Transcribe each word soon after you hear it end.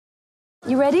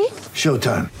You ready?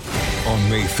 Showtime. On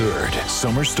May 3rd,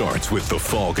 summer starts with The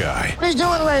Fall Guy. Let's do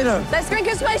it later. Let's drink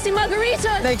a spicy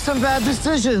margarita. Make some bad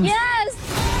decisions.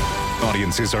 Yes!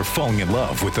 Audiences are falling in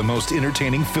love with the most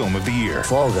entertaining film of the year.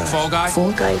 Fall Guy. Fall Guy?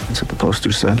 Fall Guy. That's what the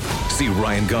poster said. See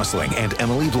Ryan Gosling and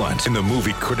Emily Blunt in the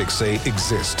movie critics say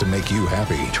exists to make you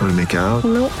happy. Trying to make it out?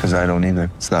 Nope. Because I don't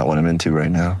either. It's not what I'm into right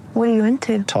now. What are you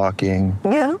into? Talking.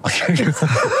 Yeah.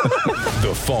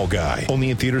 The Fall Guy.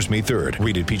 Only in theaters May 3rd.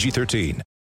 Rated PG-13.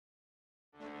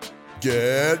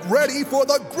 Get ready for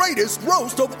the greatest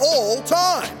roast of all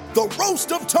time. The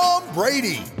Roast of Tom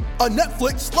Brady. A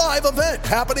Netflix live event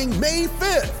happening May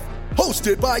 5th.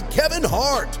 Hosted by Kevin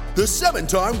Hart. The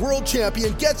 7-time world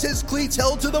champion gets his cleats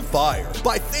held to the fire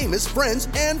by famous friends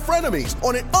and frenemies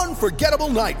on an unforgettable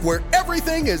night where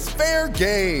everything is fair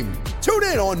game. Tune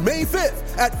in on May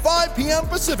 5th at 5 p.m.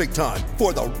 Pacific time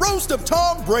for the Roast of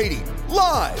Tom Brady.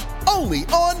 Live only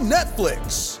on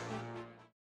Netflix.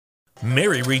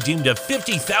 Mary redeemed a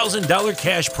 $50,000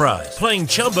 cash prize playing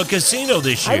Chumba Casino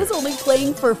this year. I was only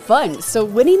playing for fun, so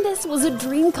winning this was a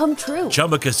dream come true.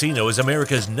 Chumba Casino is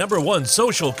America's #1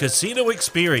 social casino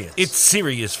experience. It's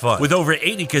serious fun. With over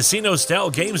 80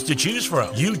 casino-style games to choose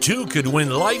from, you too could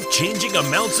win life-changing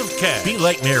amounts of cash. Be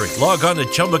like Mary. Log on to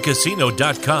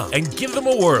ChumbaCasino.com and give them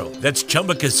a whirl. That's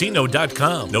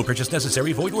ChumbaCasino.com. No purchase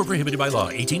necessary. Void or prohibited by law.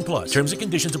 18+. Terms and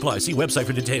conditions apply. See website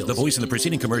for details. The voice in the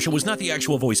preceding commercial was not the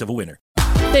actual voice of a winner.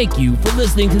 Thank you for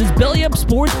listening to this Belly Up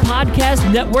Sports Podcast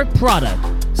Network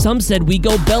product. Some said we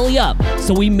go belly up,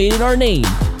 so we made it our name,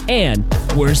 and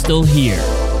we're still here.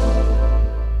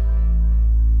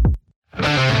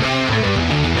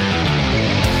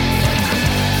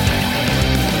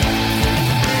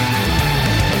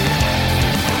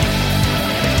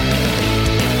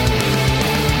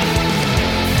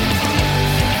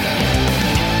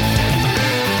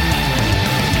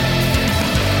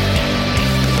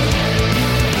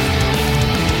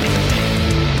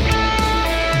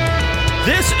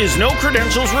 This is No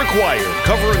Credentials Required,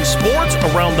 covering sports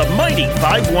around the mighty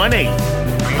 518.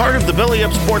 Part of the Belly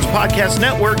Up Sports Podcast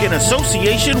Network in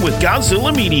association with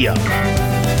Godzilla Media.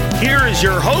 Here is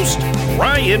your host,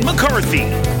 Ryan McCarthy.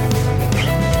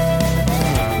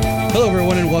 Hello,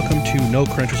 everyone, and welcome to No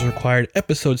Credentials Required,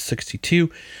 episode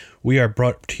 62. We are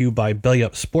brought to you by Belly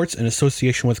Up Sports in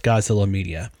association with Godzilla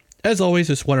Media. As always,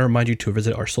 just want to remind you to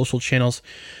visit our social channels.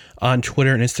 On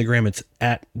Twitter and Instagram, it's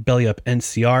at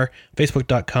BellyUpNCR,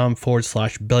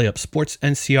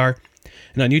 Facebook.com/BellyUpSportsNCR.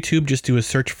 And on YouTube, just do a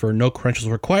search for No Credentials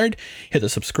Required, hit the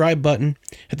subscribe button,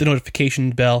 hit the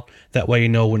notification bell, that way you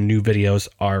know when new videos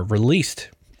are released.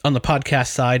 On the podcast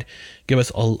side, give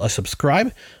us a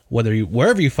subscribe,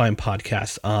 wherever you find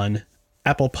podcasts, on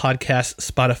Apple Podcasts,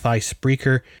 Spotify,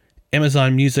 Spreaker,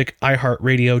 Amazon Music,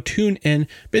 iHeartRadio, TuneIn,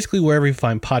 basically wherever you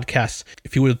find podcasts.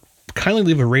 If you would kindly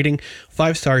leave a rating,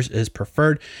 5 stars is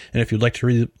preferred, and if you'd like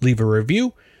to leave a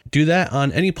review, do that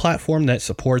on any platform that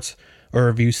supports a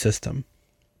review system.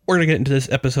 We're going to get into this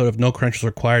episode of No Credentials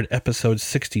Required, episode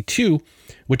 62,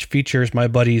 which features my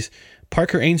buddies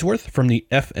Parker Ainsworth from the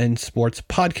FN Sports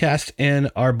Podcast and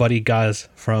our buddy Gaz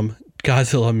from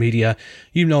Godzilla Media.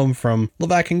 You know him from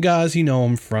Levac and Gaz, you know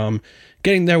him from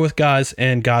Getting There with Gaz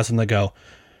and Gaz on the Go.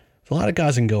 A lot of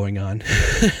gazzing going on.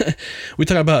 We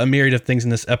talk about a myriad of things in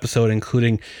this episode,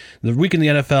 including the week in the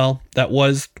NFL that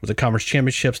was with the conference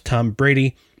championships, Tom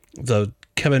Brady, the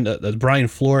Brian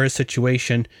Flores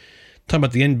situation, talking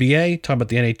about the NBA, talking about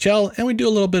the NHL, and we do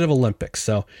a little bit of Olympics.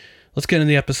 So let's get into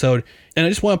the episode. And I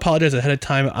just want to apologize ahead of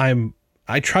time.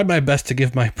 I tried my best to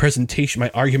give my presentation,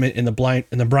 my argument in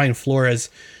the Brian Flores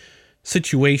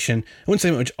situation. I wouldn't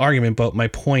say much argument, but my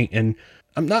point. And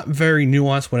I'm not very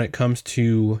nuanced when it comes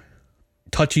to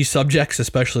touchy subjects,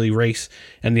 especially race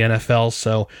and the NFL.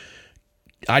 So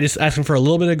I just asking for a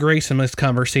little bit of grace in this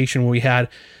conversation we had.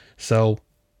 So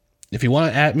if you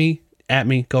want to at me,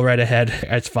 go right ahead.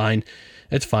 It's fine.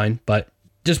 But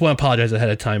just want to apologize ahead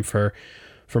of time for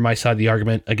my side of the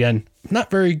argument. Again, not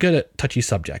very good at touchy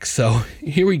subjects. So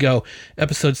here we go.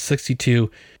 Episode 62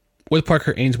 with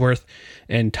Parker Ainsworth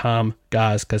and Tom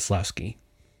Kozlowski.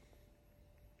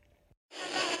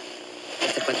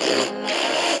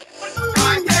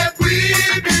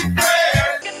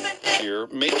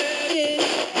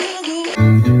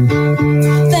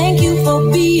 Thank you for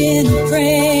being a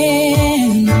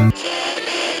friend.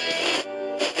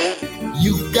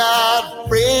 You got a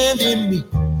friend in me.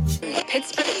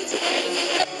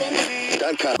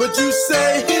 But you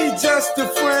say he's just a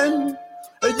friend.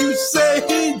 And you say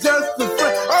he's just a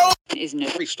friend. Oh!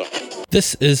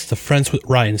 This is the Friends with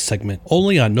Ryan segment,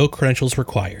 only on No Credentials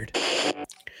Required.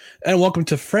 And welcome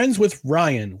to Friends with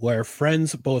Ryan, where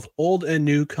friends both old and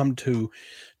new come to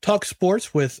talk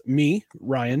sports with me,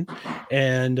 Ryan,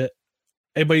 and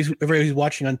everybody who's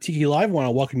watching on Tiki Live. I want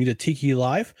to welcome you to Tiki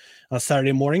Live on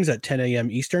Saturday mornings at 10 a.m.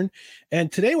 Eastern.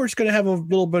 And today we're just going to have a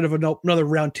little bit of another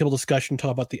roundtable discussion,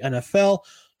 talk about the NFL,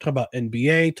 talk about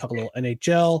NBA, talk a little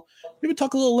NHL, maybe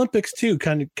talk a little Olympics too,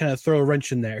 kind of throw a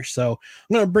wrench in there. So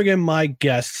I'm going to bring in my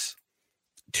guests.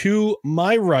 To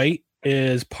my right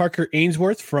is Parker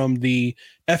Ainsworth from the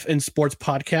FN Sports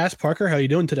Podcast. Parker, how you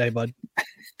doing today, bud?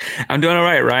 I'm doing all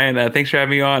right, Ryan. Thanks for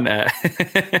having me on. I've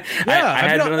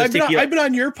been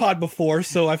on your pod before,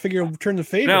 so I figure I'll turn the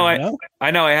favor. No,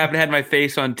 I know I haven't had my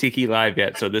face on Tiki Live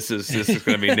yet, so this is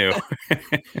going to be new.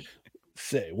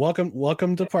 Say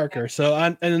welcome to Parker. So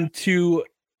and to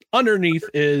underneath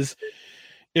is.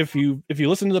 If you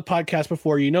listen to the podcast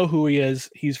before, you know who he is.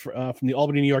 He's from the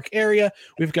Albany, New York area.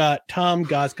 We've got Tom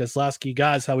Kozlowski.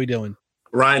 Guys, how we doing?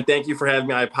 Ryan, thank you for having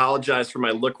me. I apologize for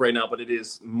my look right now, but it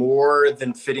is more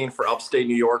than fitting for upstate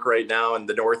New York right now in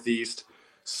the Northeast.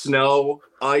 Snow,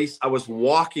 ice. I was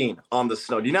walking on the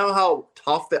snow. Do you know how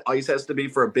tough the ice has to be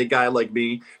for a big guy like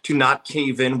me to not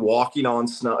cave in walking on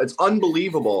snow? It's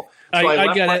unbelievable. So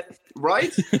I get it.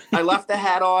 Right? I left the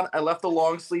hat on. I left the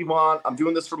long sleeve on. I'm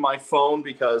doing this from my phone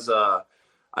because I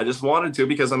just wanted to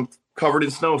because I'm covered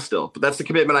in snow still. But that's the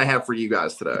commitment I have for you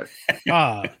guys today.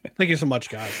 Thank you so much,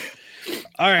 guys.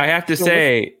 All right. I have to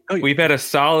say, we've had a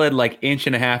solid inch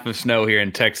and a half of snow here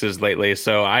in Texas lately,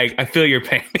 so I feel your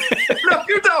pain. No,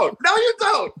 you don't. No, you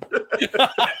don't.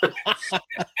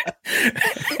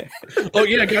 Oh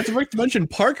yeah, I got to mention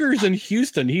Parker's in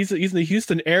Houston. He's in the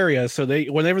Houston area, so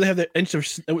whenever they have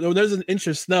when there's an inch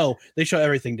of snow, they shut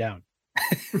everything down.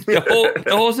 the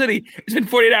whole city. It's been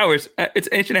 48 hours. It's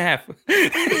an inch and a half.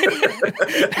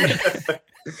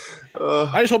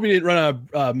 I just hope you didn't run out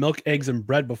of milk, eggs, and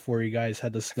bread before you guys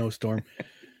had the snowstorm.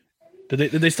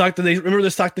 Did they stock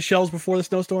the shelves before the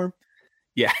snowstorm?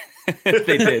 Yeah,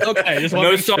 they did. Okay,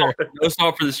 no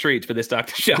salt for the streets, but they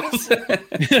stocked the shelves.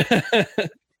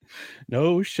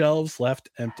 No shelves left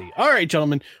empty. All right,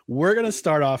 gentlemen, we're going to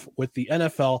start off with the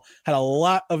NFL. Had a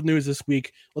lot of news this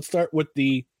week. Let's start with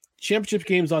the championship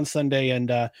games on Sunday. And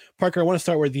Parker, I want to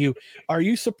start with you. Are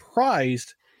you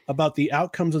surprised about the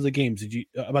outcomes of the games?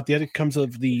 About the outcomes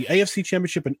of the AFC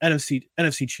Championship and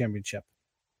NFC Championship?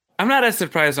 I'm not as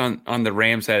surprised on the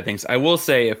Rams side of things. I will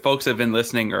say, if folks have been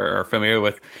listening or are familiar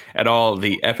with at all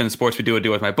the FN Sports we do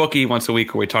with my bookie once a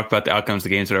week, where we talk about the outcomes of the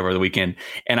games over the weekend,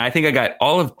 and I think I got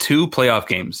all of 2 playoff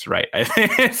games right.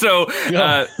 So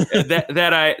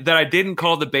that I didn't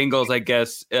call the Bengals. I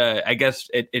guess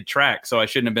it tracked. So I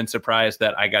shouldn't have been surprised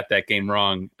that I got that game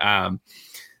wrong.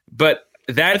 But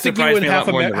that surprised me a lot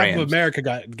more than the Rams. Half of America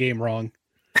got the game wrong.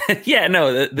 Yeah,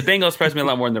 no, the Bengals surprised me a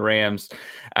lot more than the Rams.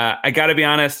 I got to be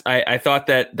honest. I thought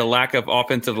that the lack of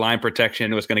offensive line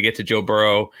protection was going to get to Joe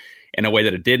Burrow in a way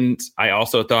that it didn't. I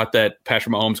also thought that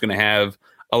Patrick Mahomes was going to have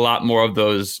a lot more of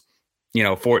those,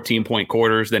 14-point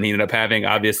quarters than he ended up having.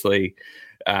 Obviously,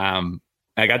 I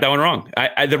got that one wrong.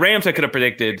 The Rams I could have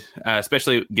predicted,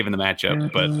 especially given the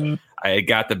matchup, but I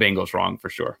got the Bengals wrong for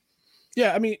sure.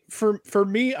 Yeah, I mean, for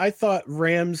me, I thought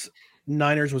Rams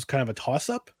Niners was kind of a toss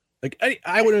up. Like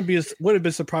I would have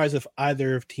been surprised if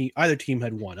either team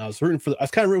had won. I was kind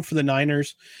of rooting for the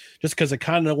Niners, just because I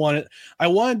wanted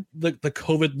the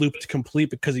COVID loop to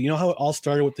complete, because you know how it all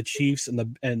started with the Chiefs and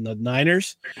the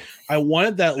Niners. I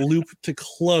wanted that loop to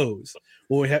close.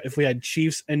 If we had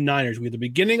Chiefs and Niners, we had the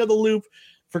beginning of the loop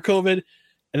for COVID,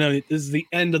 and then this is the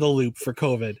end of the loop for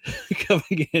COVID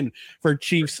coming in for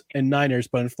Chiefs and Niners.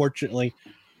 But unfortunately,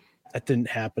 that didn't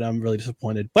happen. I'm really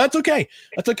disappointed, but that's okay.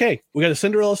 That's okay. We got a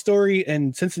Cinderella story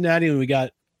in Cincinnati, and we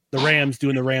got the Rams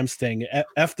doing the Rams thing.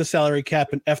 F the salary cap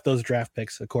and F those draft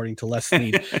picks, according to Les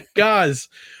Snead. Guys,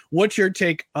 what's your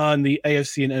take on the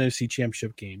AFC and NFC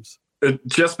championship games?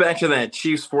 Just back to that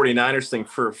Chiefs 49ers thing,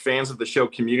 for fans of the show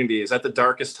community, is that the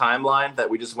darkest timeline that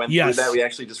we just went through, that we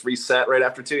actually just reset right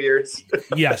after 2 years?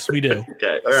 Yes, we do.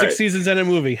 Okay. All right. 6 seasons and a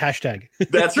movie. Hashtag.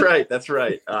 That's right. That's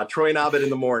right. Troy Nobbit in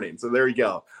the morning. So there you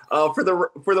go. For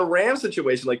the Rams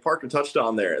situation, like Parker touched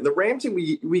on there, the Rams team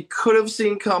we could have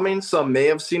seen coming. Some may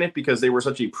have seen it because they were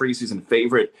such a preseason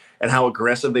favorite and how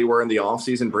aggressive they were in the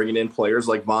offseason, bringing in players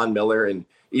like Von Miller and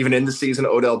even in the season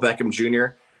Odell Beckham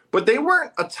Jr. But they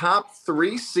weren't a top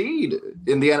 3 seed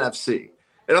in the NFC.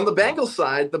 And on the Bengals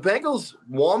side, the Bengals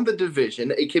won the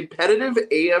division, a competitive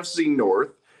AFC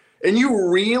North, and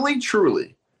you really,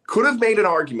 truly could have made an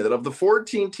argument that of the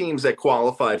 14 teams that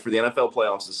qualified for the NFL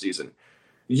playoffs this season,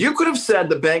 you could have said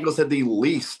the Bengals had the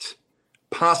least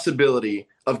possibility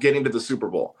of getting to the Super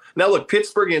Bowl. Now, look,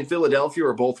 Pittsburgh and Philadelphia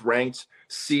are both ranked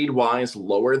seed-wise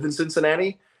lower than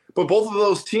Cincinnati, but both of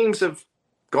those teams have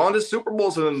gone to Super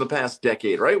Bowls within the past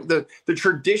decade, right? The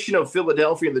tradition of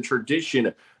Philadelphia and the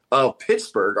tradition of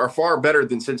Pittsburgh are far better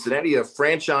than Cincinnati, a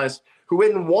franchise who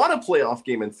hadn't won a playoff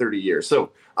game in 30 years.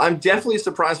 So I'm definitely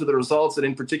surprised with the results, and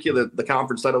in particular, the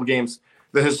conference title games,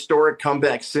 the historic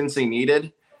comeback Cincy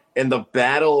needed, and the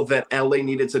battle that LA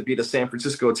needed to beat a San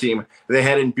Francisco team they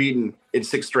hadn't beaten in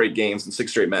 6 straight games and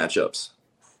 6 straight matchups.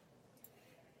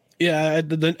 Yeah,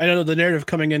 I know the narrative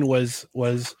coming in was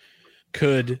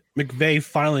could McVay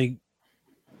finally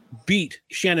beat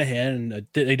Shanahan, and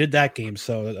they did that game.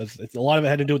 So a lot of it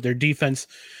had to do with their defense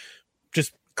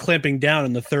just clamping down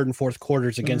in the third and fourth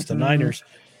quarters against the Niners,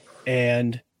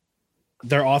 and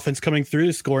their offense coming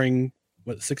through, scoring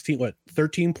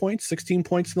 13 points, 16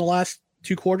 points in the last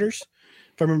 2 quarters,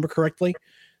 if I remember correctly.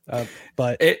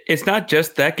 But it's not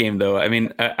just that game, though. I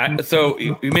mean, so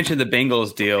you mentioned the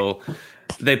Bengals deal.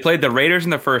 They played the Raiders in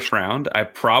the first round. I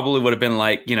probably would have been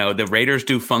like, the Raiders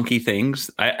do funky things.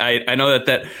 I know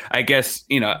that I guess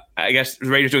the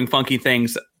Raiders doing funky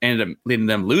things ended up leading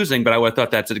them losing, but I would have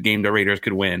thought that's a game the Raiders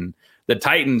could win. The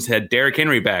Titans had Derrick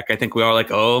Henry back. I think we all were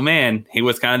like, oh man, he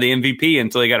was kind of the MVP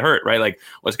until he got hurt, right? Like,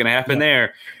 what's going to happen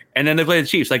there? And then they played the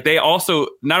Chiefs. Like, they also,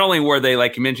 not only were they,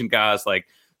 like you mentioned, guys, like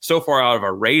so far out of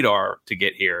our radar to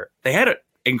get here, they had an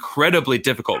incredibly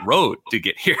difficult road to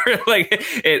get here. Like,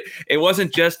 it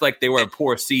wasn't just like they were a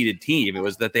poor seeded team. It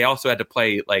was that they also had to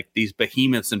play like these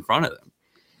behemoths in front of them.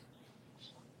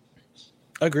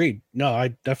 Agreed. No, I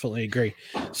definitely agree.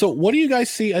 So what do you guys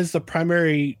see as the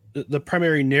primary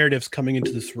narratives coming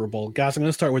into the Super Bowl? Guys, I'm going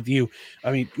to start with you.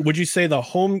 I mean, would you say the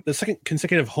second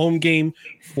consecutive home game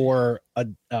for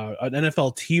an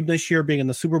NFL team this year being in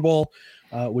the Super Bowl?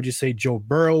 Would you say Joe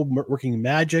Burrow working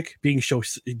magic, being Joe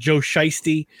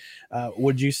Shiesty?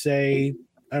 Would you say,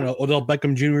 I don't know, Odell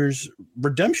Beckham Jr.'s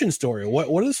redemption story?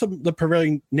 What are some of the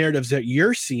prevailing narratives that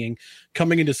you're seeing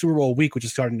coming into Super Bowl week, which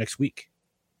is starting next week?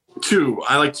 2.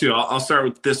 I like 2. I'll start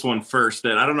with this one first.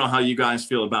 That I don't know how you guys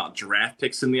feel about draft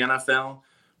picks in the NFL,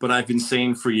 but I've been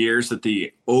saying for years that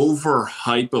the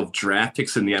overhype of draft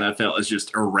picks in the NFL is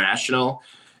just irrational.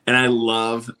 And I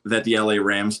love that the LA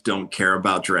Rams don't care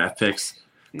about draft picks.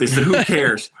 They said, who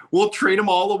cares? We'll trade them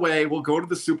all away. We'll go to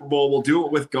the Super Bowl. We'll do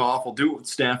it with Goff. We'll do it with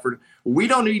Stafford. We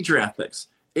don't need draft picks.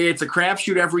 It's a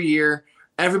crapshoot every year.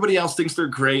 Everybody else thinks they're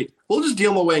great. We'll just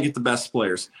deal them away and get the best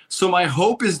players. So my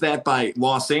hope is that by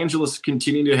Los Angeles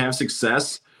continuing to have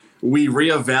success, we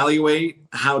reevaluate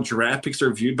how draft picks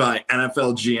are viewed by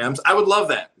NFL GMs. I would love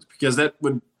that, because that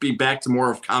would be back to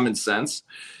more of common sense.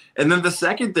 And then the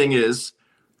second thing is,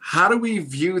 how do we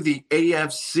view the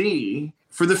AFC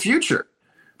for the future?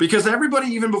 Because everybody,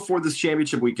 even before this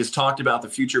championship week, has talked about the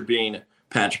future being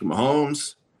Patrick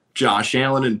Mahomes, Josh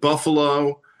Allen in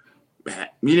Buffalo.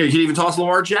 You could even toss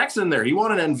Lamar Jackson in there. He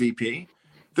won an MVP.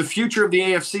 The future of the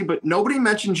AFC, but nobody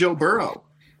mentioned Joe Burrow.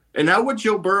 And now what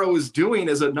Joe Burrow is doing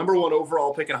as a number 1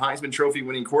 overall pick and Heisman Trophy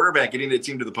winning quarterback, getting the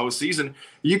team to the postseason,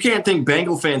 you can't think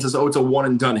Bengal fans as, it's a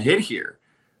one-and-done hit here.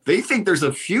 They think there's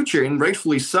a future, and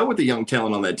rightfully so, with the young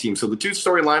talent on that team. So the 2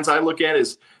 storylines I look at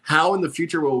is, how in the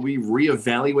future will we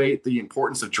reevaluate the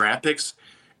importance of draft picks,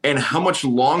 and how much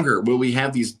longer will we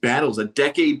have these battles, a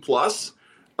decade plus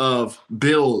of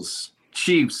Bills,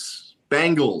 Chiefs,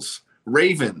 Bengals,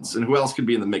 Ravens, and who else could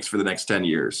be in the mix for the next 10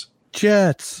 years?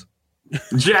 Jets.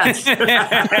 Yeah,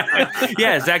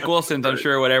 Zach Wilson's, I'm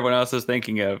sure, what everyone else is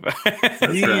thinking of.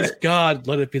 Please, right. God,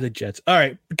 let it be the Jets. All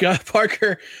right,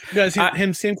 Parker, guys,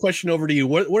 same question over to you.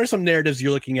 What are some narratives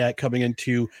you're looking at coming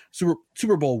into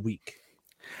Super Bowl week?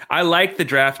 I like the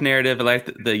draft narrative. I like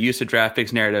the use of draft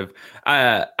picks narrative.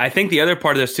 I think the other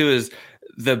part of this too is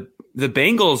the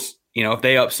Bengals, if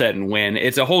they upset and win,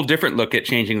 it's a whole different look at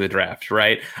changing the draft,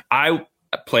 right? I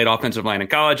played offensive line in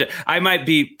college. I might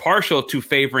be partial to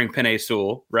favoring Penei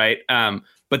Sewell, right?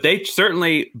 But they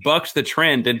certainly bucked the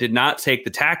trend and did not take the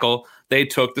tackle. They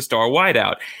took the star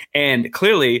wideout. And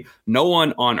clearly, no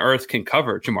one on earth can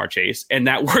cover Jamar Chase. And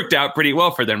that worked out pretty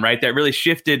well for them, right? That really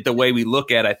shifted the way we look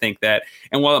at, I think, that.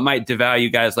 And while it might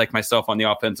devalue guys like myself on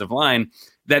the offensive line,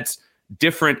 that's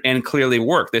different and clearly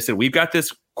worked. They said, we've got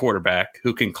this quarterback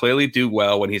who can clearly do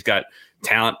well when he's got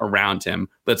talent around him.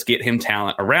 Let's get him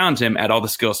talent around him at all the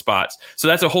skill spots. So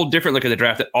that's a whole different look at the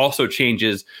draft that also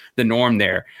changes the norm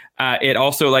there. It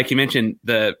also, like you mentioned,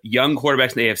 the young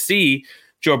quarterbacks in the AFC,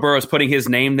 Joe Burrow's putting his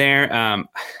name there.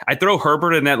 I throw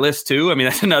Herbert in that list too. I mean,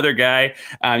 that's another guy.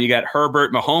 You got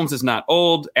Herbert. Mahomes is not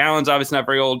old. Allen's obviously not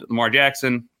very old. Lamar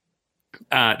Jackson.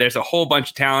 There's a whole bunch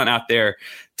of talent out there.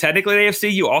 Technically, the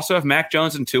AFC, you also have Mac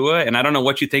Jones and Tua, and I don't know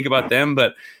what you think about them,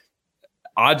 but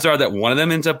odds are that one of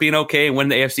them ends up being okay and win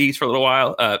the AFC East for a little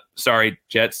while. Sorry,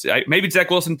 Jets. Maybe Zach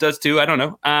Wilson does too. I don't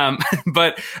know.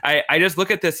 But I just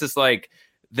look at this as like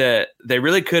they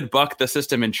really could buck the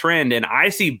system and trend. And I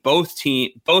see both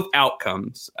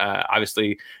outcomes,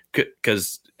 obviously,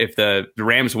 because if the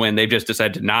Rams win, they've just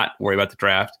decided to not worry about the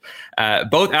draft.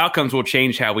 Both outcomes will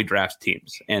change how we draft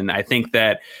teams. And I think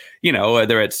that,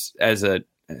 whether it's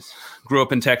grew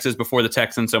up in Texas before the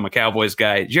Texans, so I'm a Cowboys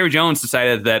guy, Jerry Jones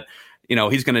decided that,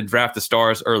 he's going to draft the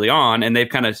stars early on, and they've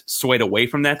kind of swayed away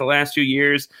from that the last few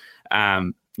years.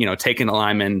 Taking a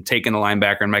lineman, taking a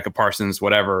linebacker, and Micah Parsons,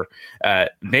 whatever.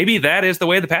 Maybe that is the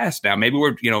way of the past now. Maybe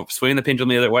we're, swinging the pendulum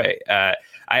the other way.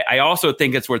 I also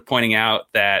think it's worth pointing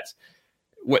out that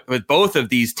with both of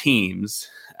these teams,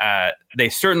 they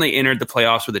certainly entered the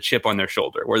playoffs with a chip on their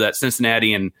shoulder, where that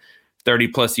Cincinnati in 30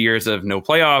 plus years of no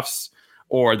playoffs,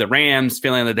 or the Rams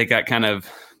feeling that they got kind of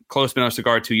close to no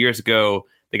cigar 2 years ago.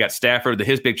 They got Stafford,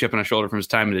 his big chip on his shoulder from his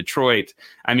time in Detroit.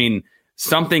 I mean,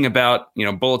 something about,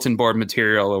 bulletin board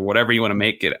material or whatever you want to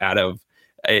make it out of,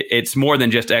 it's more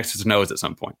than just X's and O's at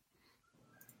some point.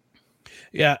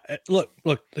 Yeah, look,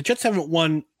 the Jets haven't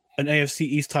won an AFC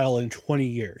East title in 20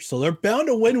 years, so they're bound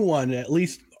to win one, at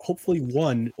least hopefully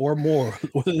one or more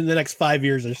within the next 5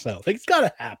 years or so. It's got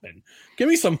to happen. Give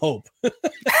me some hope.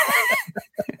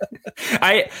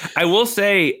 I will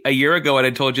say a year ago, I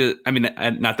had told you, I mean,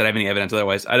 not that I have any evidence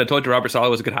otherwise, I'd have told you Robert Saleh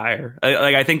was a good hire.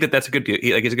 I think that's a good,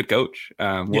 he's a good coach.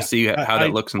 We'll see how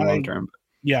that looks in the long term.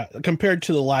 Yeah, compared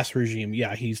to the last regime,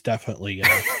 yeah, he's definitely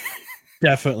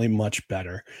definitely much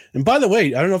better. And by the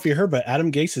way, I don't know if you heard, but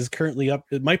Adam Gase is currently up.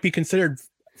 It might be considered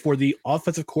for the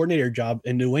offensive coordinator job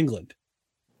in New England.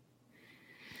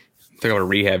 Took out a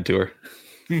rehab tour.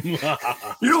 You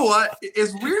know what?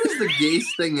 As weird as the Gase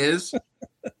thing is,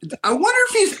 I wonder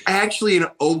if he's actually an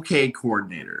okay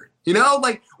coordinator.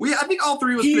 I think all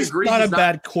three of us can agree he's not a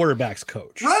bad quarterback's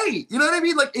coach. Right. You know what I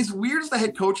mean? Like, as weird as the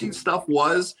head coaching stuff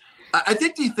was, I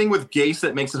think the thing with Gase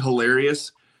that makes it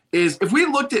hilarious is if we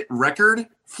looked at record,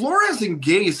 Flores and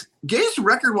Gase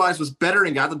record-wise was better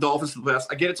and got the Dolphins to the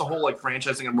best. I get it's a whole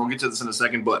franchising, and we'll get to this in a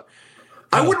second, but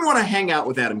I wouldn't want to hang out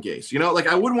with Adam Gase.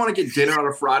 I wouldn't want to get dinner on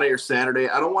a Friday or Saturday.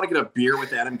 I don't want to get a beer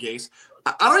with Adam Gase.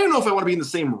 I don't even know if I want to be in the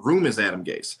same room as Adam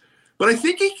Gase, but I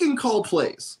think he can call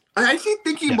plays. I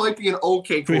think he might be an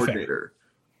okay coordinator.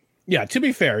 Yeah, to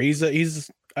be fair,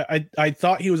 I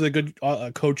thought he was a good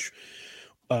coach,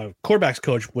 quarterbacks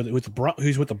coach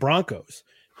who's with the Broncos,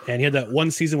 and he had that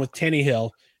one season with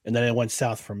Tannehill, and then it went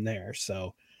south from there.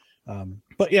 So,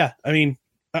 but yeah, I mean,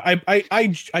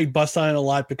 I bust on it a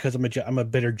lot because I'm a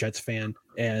bitter Jets fan,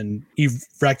 and he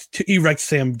wrecked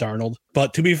Sam Darnold.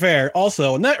 But to be fair,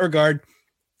 also in that regard,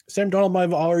 Sam Darnold might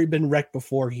have already been wrecked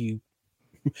before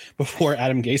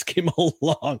Adam Gase came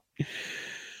along.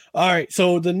 All right,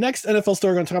 so the next NFL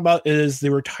story we're going to talk about is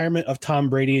the retirement of Tom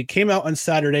Brady. It came out on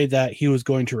Saturday that he was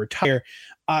going to retire.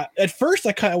 At first,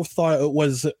 I kind of thought it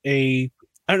was I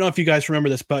don't know if you guys remember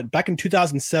this, but back in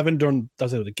 2007, during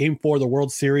the Game 4 of the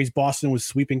World Series, Boston was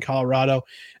sweeping Colorado,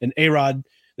 and A-Rod,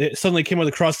 it suddenly came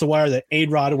across the wire that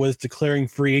A-Rod was declaring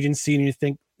free agency, and you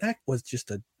think that was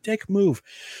just a dick move.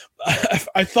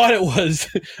 I thought it was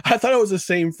the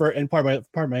same and part of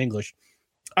my English.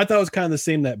 I thought it was kind of the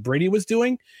same that Brady was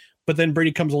doing, but then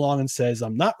Brady comes along and says,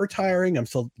 "I'm not retiring. I'm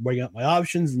still weighing out my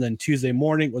options." And then Tuesday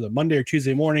morning, or the Monday or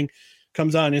Tuesday morning,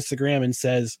 comes on Instagram and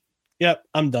says, "Yep,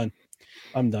 I'm done.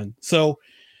 I'm done." So,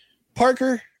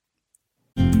 Parker.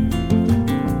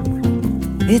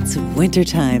 It's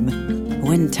wintertime.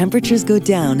 When temperatures go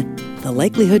down, the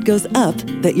likelihood goes up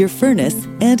that your furnace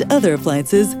and other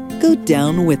appliances go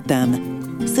down with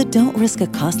them. So don't risk a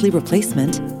costly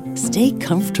replacement. Stay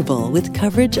comfortable with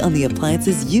coverage on the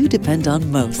appliances you depend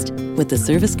on most with the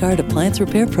Service Guard Appliance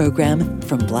Repair Program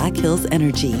from Black Hills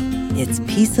Energy. It's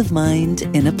peace of mind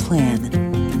in a plan.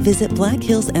 Visit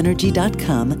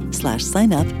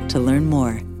blackhillsenergy.com/sign up to learn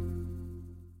more.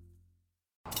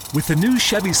 With the new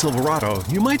Chevy Silverado,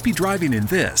 you might be driving in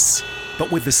this.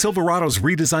 But with the Silverado's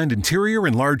redesigned interior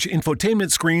and large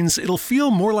infotainment screens, it'll feel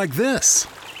more like this.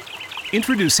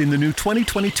 Introducing the new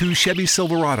 2022 Chevy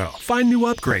Silverado. Find new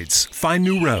upgrades. Find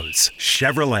new roads.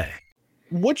 Chevrolet.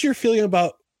 What's your feeling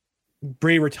about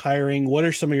Brady retiring? What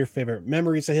are some of your favorite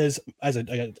memories of his? I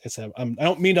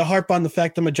don't mean to harp on the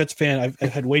fact I'm a Jets fan.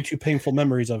 I've had way too painful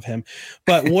memories of him.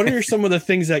 But what are some of the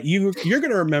things that you're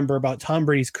going to remember about Tom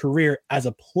Brady's career as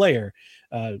a player,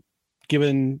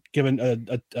 given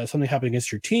something happened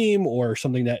against your team or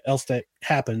something else that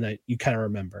happened that you kind of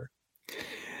remember?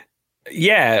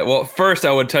 Yeah, well, first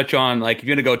I would touch on, if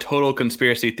you're going to go total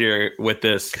conspiracy theory with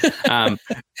this, and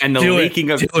the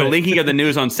leaking of the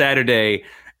news on Saturday,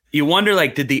 you wonder,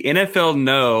 like, did the NFL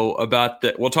know about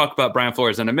we'll talk about Brian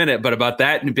Flores in a minute, but about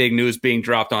that big news being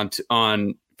dropped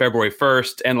on February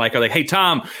 1st, and like, are like, hey,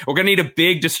 Tom, we're going to need a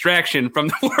big distraction from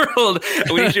the world.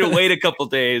 We need you to wait a couple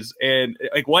days. And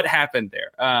like, what happened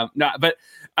there? But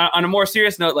on a more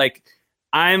serious note, like,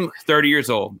 I'm 30 years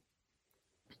old.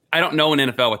 I don't know an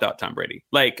NFL without Tom Brady.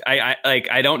 Like,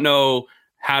 I don't know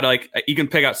how to, like, you can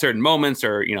pick out certain moments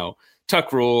or,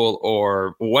 tuck rule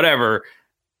or whatever.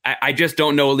 I just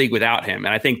don't know a league without him.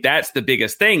 And I think that's the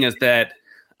biggest thing, is that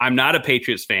I'm not a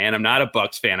Patriots fan. I'm not a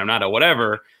Bucks fan. I'm not a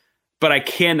whatever, but I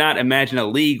cannot imagine a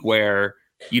league where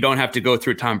you don't have to go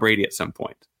through Tom Brady at some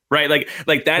point. Right. Like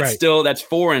that's Right. still, that's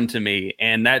foreign to me.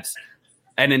 And that's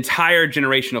an entire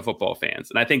generation of football fans.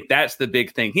 And I think that's the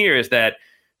big thing here, is that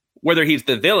whether he's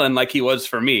the villain like he was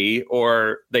for me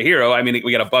or the hero, I mean,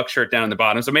 we got a Buck shirt down in the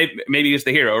bottom, so maybe he's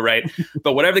the hero, right?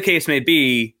 But whatever the case may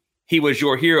be, he was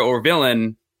your hero or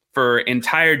villain for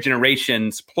entire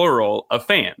generations, plural, of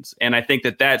fans. And I think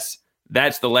that that's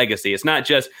the legacy. It's not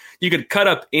just, you could cut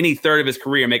up any third of his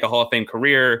career and make a Hall of Fame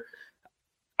career.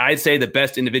 I'd say the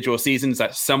best individual seasons,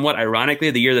 somewhat ironically,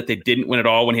 the year that they didn't win at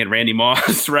all when he had Randy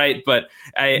Moss, right? But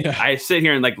I sit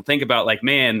here and like think about, like,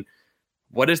 man,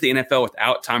 what is the NFL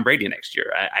without Tom Brady next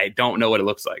year? I don't know what it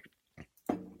looks like.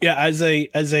 Yeah, as a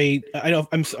I know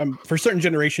I'm for certain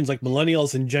generations like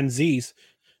millennials and Gen Zs,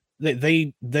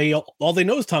 they all they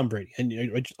know is Tom Brady.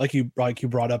 And like you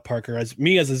brought up, Parker, as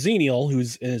me as a Xennial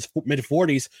who's in his mid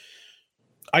 40s,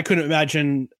 I couldn't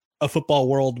imagine a football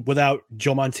world without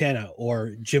Joe Montana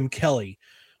or Jim Kelly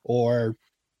or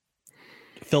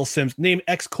Phil Simms. Name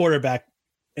ex quarterback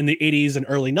in the 80s and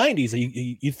early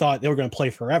 90s. You thought they were going to play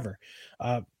forever.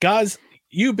 Guys,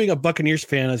 you being a Buccaneers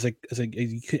fan, as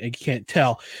you can't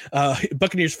tell,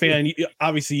 Buccaneers fan,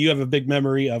 obviously you have a big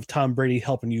memory of Tom Brady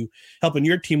helping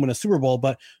your team win a Super Bowl.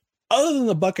 But other than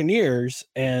the Buccaneers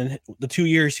and the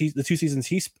 2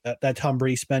 seasons that Tom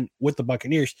Brady spent with the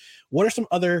Buccaneers, what are some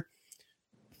other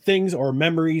things or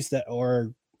memories that,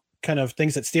 or kind of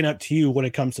things that stand out to you when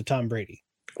it comes to Tom Brady?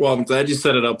 Well, I'm glad you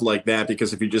set it up like that,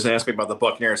 because if you just asked me about the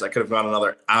Buccaneers, I could have gone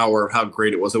another hour of how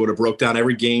great it was. I would have broke down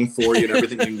every game for you and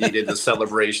everything you needed, the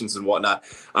celebrations and whatnot.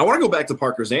 I want to go back to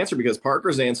Parker's answer, because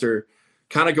Parker's answer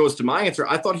kind of goes to my answer.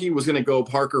 I thought he was going to go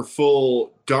Parker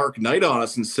full Dark Knight on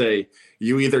us and say,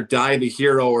 you either die the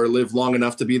hero or live long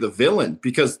enough to be the villain,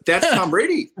 because that's Tom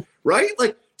Brady, right?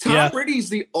 Like, Tom Brady's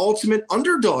the ultimate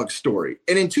underdog story.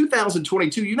 And in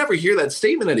 2022, you never hear that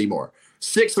statement anymore.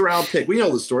 6th round pick. We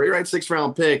know the story, right? 6th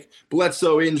round pick,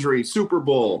 Bledsoe injury, Super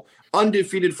Bowl,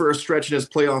 undefeated for a stretch in his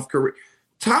playoff career.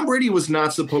 Tom Brady was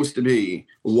not supposed to be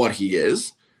what he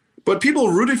is, but people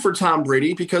rooted for Tom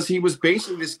Brady because he was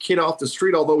basically this kid off the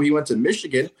street, although he went to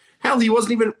Michigan. Hell, he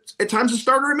wasn't even at times a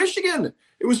starter in Michigan.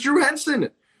 It was Drew Henson.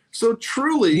 So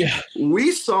truly,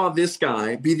 we saw this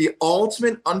guy be the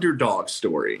ultimate underdog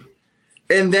story,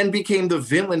 and then became the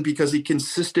villain because he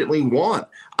consistently won.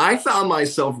 I found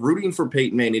myself rooting for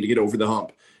Peyton Manning to get over the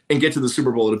hump and get to the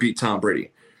Super Bowl to beat Tom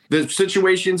Brady. The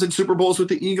situations in Super Bowls with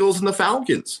the Eagles and the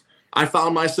Falcons, I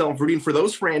found myself rooting for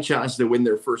those franchises to win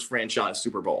their first franchise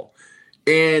Super Bowl.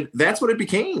 And that's what it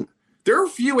became. There are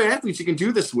few athletes you can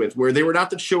do this with, where they were not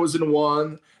the chosen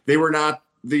one. They were not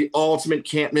the ultimate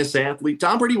can't miss athlete.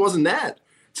 Tom Brady wasn't that.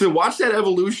 To watch that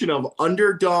evolution of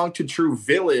underdog to true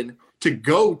villain to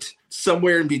GOAT,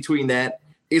 somewhere in between that,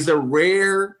 is a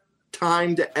rare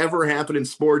time to ever happen in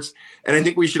sports. And I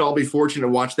think we should all be fortunate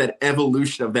to watch that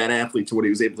evolution of that athlete to what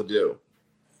he was able to do.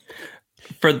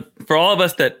 For all of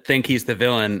us that think he's the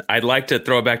villain, I'd like to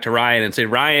throw it back to Ryan and say,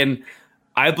 Ryan,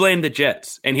 I blame the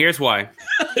Jets. And here's why.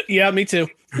 Yeah, me too.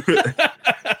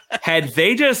 Had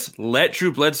they just let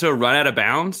Drew Bledsoe run out of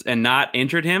bounds and not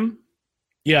injured him,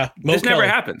 this never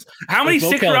happens. How many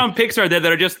 6th round picks are there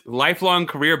that are just lifelong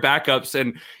career backups,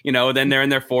 and then they're in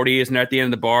their 40s and they're at the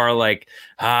end of the bar like,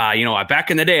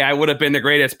 back in the day I would have been the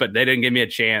greatest, but they didn't give me a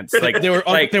chance. Like they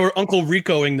were Uncle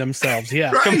Ricoing themselves.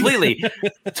 Yeah, right. Completely.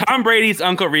 Tom Brady's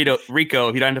Uncle Rico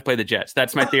if you don't have to play the Jets.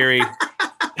 That's my theory.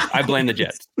 I blame the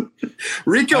Jets.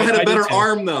 Rico had a better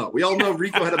arm, though. We all know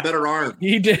Rico had a better arm.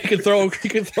 He did. He could throw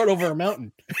it over a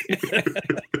mountain.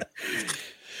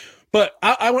 But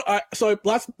the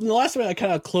last time I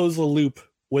kind of closed the loop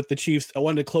with the Chiefs, I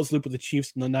wanted to close the loop with the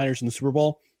Chiefs and the Niners in the Super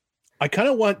Bowl. I kind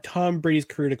of want Tom Brady's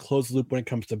career to close the loop when it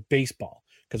comes to baseball,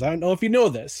 because I don't know if you know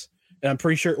this, and I'm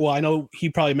pretty sure. Well, I know he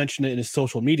probably mentioned it in his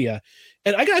social media,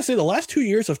 and I gotta say the last 2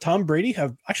 years of Tom Brady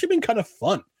have actually been kind of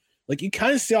fun. Like, you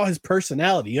kind of saw his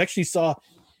personality. You actually saw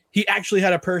he actually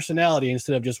had a personality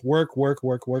instead of just work,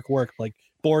 like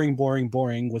boring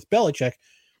with Belichick.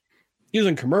 He was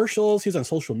in commercials, he was on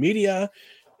social media,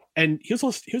 and he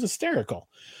was hysterical.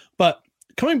 But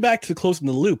coming back to closing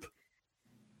the loop,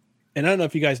 and I don't know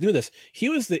if you guys knew this, he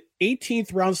was the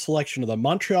 18th round selection of the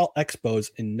Montreal Expos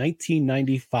in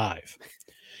 1995.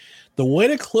 The way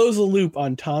to close the loop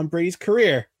on Tom Brady's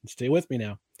career, stay with me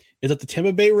now, is that the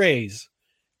Tampa Bay Rays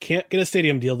can't get a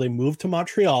stadium deal. They moved to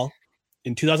Montreal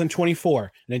in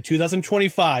 2024. And in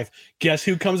 2025, guess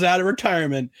who comes out of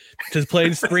retirement to play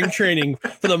in spring training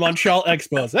for the Montreal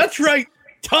Expos? That's right,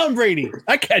 Tom Brady,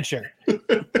 a catcher.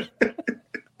 It'd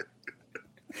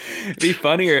be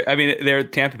funnier. I mean, they're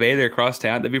Tampa Bay, they're across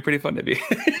town. That'd be pretty fun to be.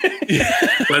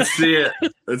 Let's see it.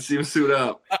 Let's see him suit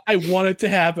up. I want it to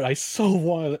happen. I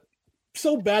so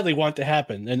badly want it to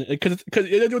happen. And because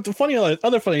the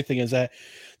other funny thing is that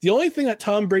the only thing that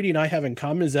Tom Brady and I have in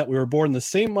common is that we were born the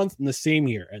same month in the same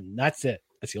year, and that's it.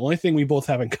 That's the only thing we both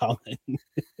have in common.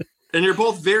 And you're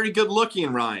both very good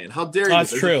looking, Ryan. How dare you?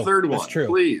 That's true. Third one, that's true.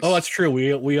 Please. Oh, that's true.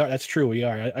 We are. That's true. We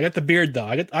are. I got the beard though.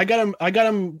 I got him.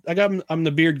 I'm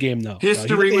the beard game though.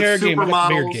 History with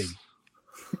supermodels.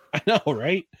 I know,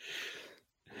 right?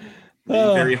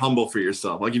 Being very humble for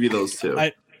yourself. I'll give you those two.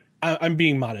 I'm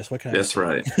being modest. What can I? That's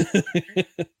right.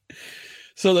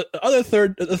 So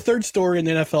the third story in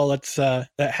the NFL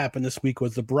that happened this week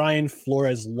was the Brian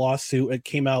Flores lawsuit. It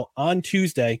came out on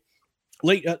Tuesday,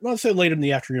 let's say later in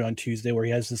the afternoon on Tuesday, where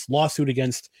he has this lawsuit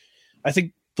against, I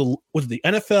think the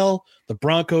NFL, the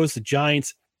Broncos, the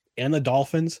Giants, and the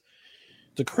Dolphins.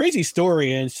 It's a crazy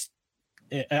story, and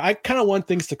I kind of want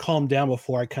things to calm down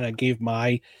before I kind of gave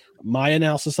my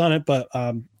analysis on it. But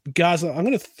guys, I'm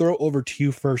going to throw over to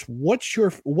you first. What's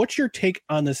your take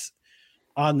on this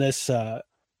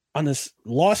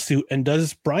lawsuit, and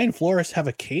does Brian Flores have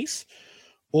a case,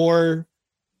 or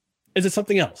is it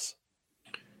something else?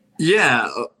 Yeah.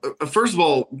 First of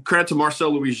all, credit to Marcel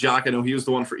Louis-Jacques. I know he was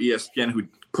the one for ESPN who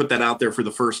put that out there for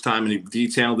the first time, and he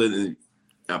detailed it and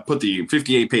put the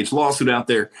 58-page lawsuit out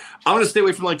there. I'm going to stay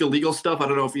away from the legal stuff. I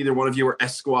don't know if either one of you are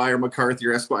Esquire McCarthy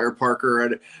or Esquire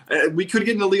Parker. We could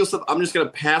get into legal stuff. I'm just going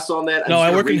to pass on that. No,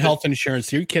 I work in health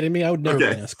insurance. Are you kidding me? I would never be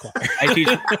an Esquire.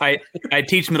 I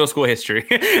teach middle school history.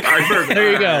 All right, perfect.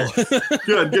 There you go.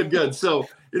 Good. So,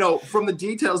 from the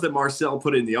details that Marcel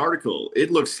put in the article,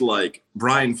 it looks like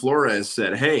Brian Flores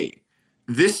said, hey,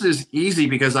 this is easy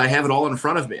because I have it all in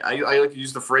front of me. I like to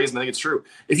use the phrase, and I think it's true.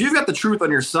 If you've got the truth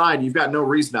on your side, you've got no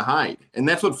reason to hide. And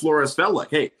that's what Flores felt like.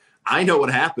 Hey, I know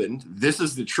what happened. This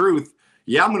is the truth.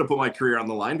 Yeah, I'm going to put my career on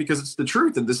the line because it's the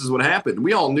truth, and this is what happened.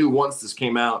 We all knew once this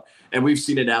came out, and we've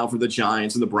seen it now for the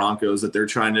Giants and the Broncos, that they're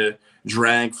trying to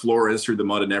drag Flores through the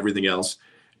mud and everything else.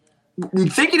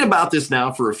 Thinking about this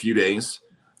now for a few days,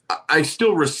 I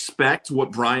still respect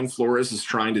what Brian Flores is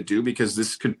trying to do, because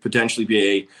this could potentially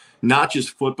be not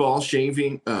just football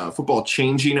changing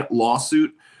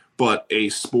lawsuit, but a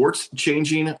sports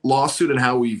changing lawsuit, and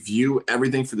how we view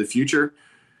everything for the future.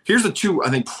 Here's the two,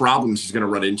 I think, problems he's going to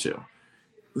run into.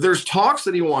 There's talks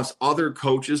that he wants other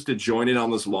coaches to join in on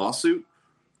this lawsuit.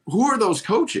 Who are those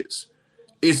coaches?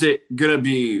 Is it going to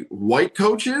be white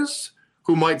coaches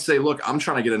who might say, look, I'm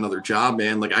trying to get another job,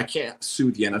 man. I can't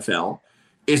sue the NFL.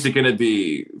 Is it going to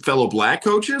be fellow black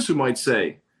coaches who might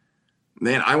say,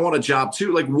 man, I want a job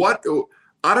too? What?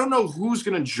 I don't know who's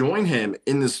going to join him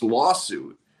in this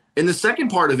lawsuit. And the second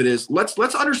part of it is, let's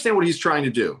understand what he's trying to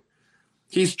do.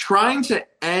 He's trying to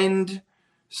end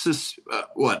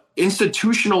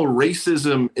institutional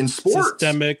racism in sports.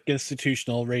 Systemic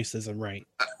institutional racism, right.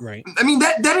 I mean,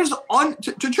 that is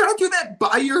to try to do that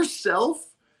by yourself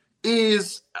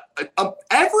is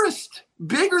Everest,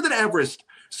 bigger than Everest.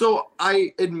 So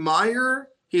I admire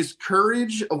his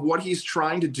courage of what he's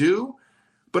trying to do,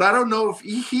 but I don't know if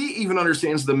he even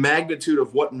understands the magnitude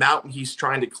of what mountain he's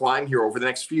trying to climb here over the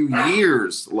next few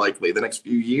years, likely the next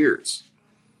few years.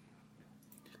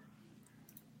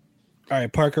 All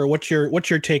right, Parker, what's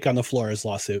your take on the Flores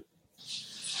lawsuit?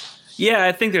 Yeah,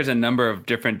 I think there's a number of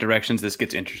different directions this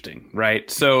gets interesting, right?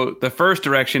 So the first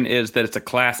direction is that it's a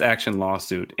class action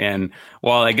lawsuit. And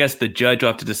while I guess the judge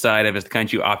will have to decide if it's the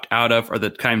kind you opt out of or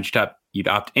the kind you'd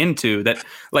opt into, that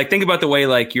think about the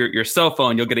way your cell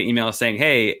phone, you'll get an email saying,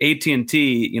 hey,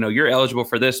 AT&T, you're eligible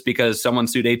for this because someone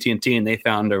sued AT&T and they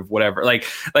found or whatever.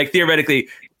 Theoretically,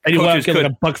 and you want to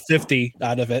get $1.50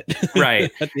 out of it.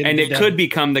 Right. And it could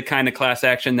become the kind of class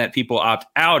action that people opt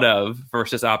out of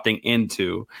versus opting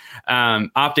into.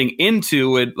 Opting into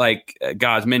would,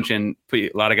 Gaz mentioned, a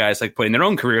lot of guys putting their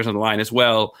own careers on the line as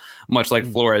well, much like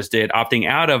Flores did. Opting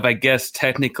out of, I guess,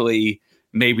 technically,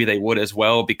 maybe they would as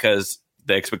well, because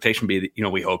the expectation would be,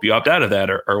 we hope you opt out of that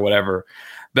or whatever.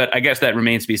 But I guess that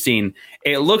remains to be seen.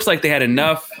 It looks like they had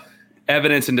enough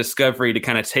evidence and discovery to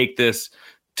kind of take this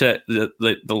to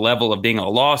the level of being a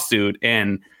lawsuit.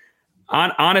 And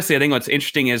Honestly, I think what's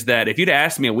interesting is that if you'd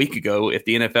asked me a week ago if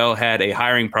the NFL had a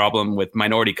hiring problem with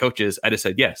minority coaches, I'd have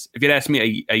said yes. If you'd asked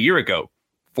me a year ago,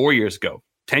 4 years ago,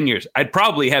 10 years, I'd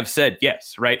probably have said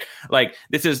yes, right? Like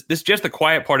this is just the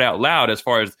quiet part out loud as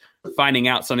far as finding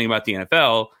out something about the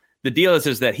NFL. The deal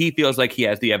is that he feels like he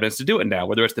has the evidence to do it now,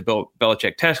 whether it's the Bill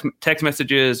Belichick text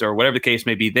messages or whatever the case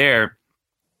may be there.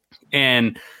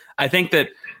 And I think that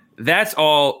that's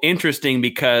all interesting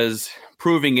because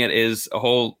proving it is a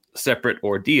whole separate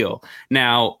ordeal.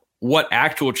 Now, what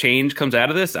actual change comes out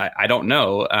of this? I don't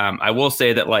know. I will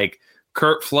say that like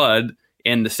Curt Flood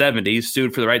in the 70s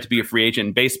sued for the right to be a free agent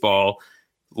in baseball,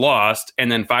 lost,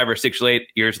 and then 5 or 6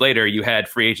 years later, you had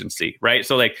free agency, right?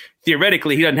 So like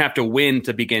theoretically, he doesn't have to win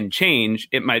to begin change.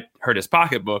 It might hurt his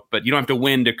pocketbook, but you don't have to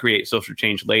win to create social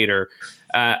change later.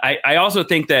 I also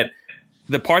think that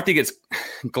the part that gets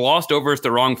glossed over is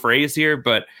the wrong phrase here,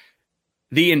 but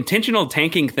the intentional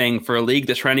tanking thing for a league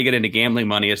that's trying to get into gambling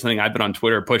money is something I've been on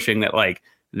Twitter pushing that like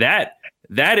that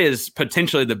is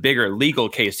potentially the bigger legal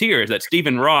case here, is that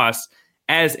Stephen Ross,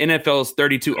 as NFL's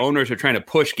 32 owners are trying to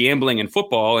push gambling in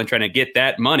football and trying to get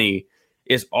that money,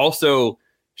 is also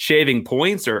shaving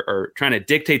points or trying to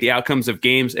dictate the outcomes of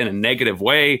games in a negative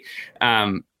way.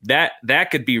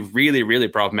 That could be really, really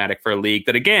problematic for a league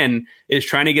that, again, is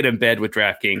trying to get in bed with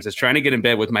DraftKings, is trying to get in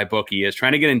bed with MyBookie, is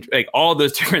trying to get in like all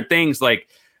those different things. Like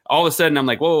all of a sudden I'm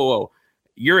like, whoa.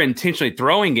 You're intentionally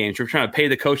throwing games. You're trying to pay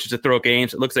the coaches to throw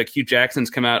games. It looks like Hugh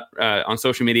Jackson's come out on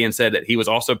social media and said that he was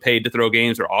also paid to throw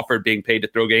games or offered being paid to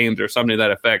throw games or something to that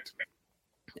effect.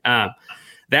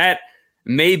 That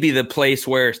may be the place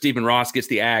where Stephen Ross gets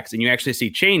the axe and you actually see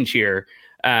change here,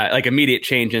 like immediate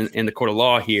change in the court of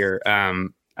law here.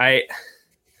 I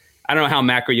don't know how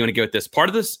macro you want to go with this. Part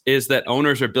of this is that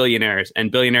owners are billionaires,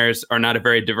 and billionaires are not a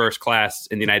very diverse class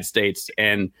in the United States.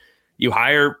 And you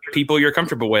hire people you're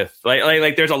comfortable with.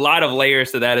 Like there's a lot of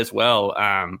layers to that as well.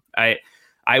 I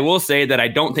will say that I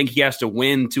don't think he has to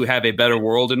win to have a better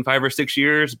world in 5 or 6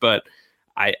 years, but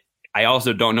I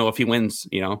also don't know if he wins,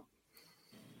 you know.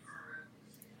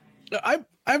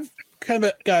 I've kind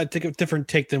of got to take a different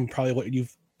take than probably what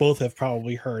you've both have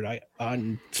probably heard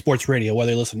on sports radio,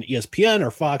 whether you listen to ESPN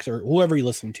or Fox or whoever you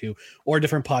listen to, or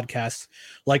different podcasts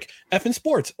like F1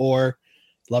 Sports or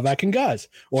Levac and Gaz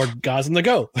or Gaz and the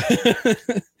Go.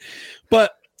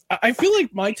 But I feel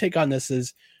like my take on this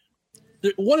is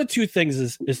one of two things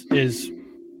is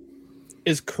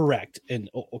correct and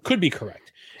could be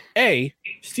correct. A,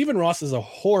 Stephen Ross is a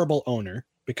horrible owner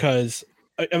because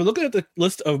I'm looking at the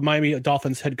list of Miami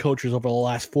Dolphins head coaches over the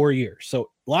last 4 years.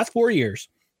 So last 4 years,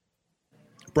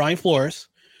 Brian Flores,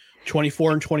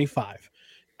 24 and 25.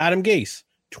 Adam Gase,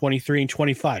 23 and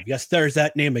 25. Yes, there's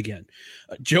that name again.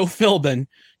 Joe Philbin,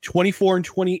 24 and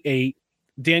 28.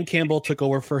 Dan Campbell took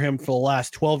over for him for the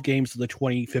last 12 games of the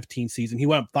 2015 season. He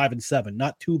went 5-7,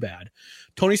 not too bad.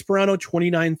 Tony Sparano,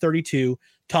 29-32.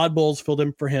 Todd Bowles filled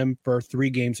in for him for 3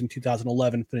 games in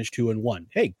 2011, finished 2-1.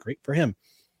 Hey, great for him.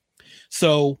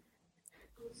 So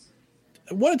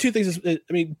one of two things is, I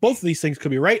mean, both of these things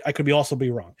could be right. I could also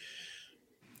be wrong.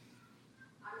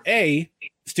 A,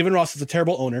 Stephen Ross is a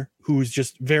terrible owner who's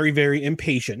just very, very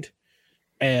impatient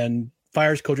and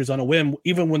fires coaches on a whim,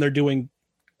 even when they're doing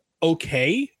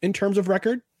okay in terms of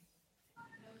record.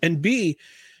 And B,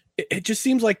 it just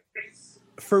seems like,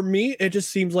 for me, it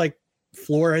just seems like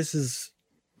Flores'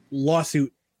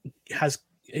 lawsuit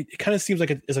it kind of seems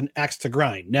like it is an axe to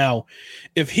grind. Now,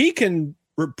 if he can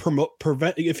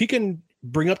if he can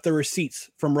bring up the receipts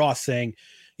from Ross saying,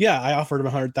 yeah, I offered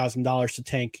him $100,000 to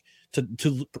tank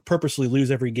to purposely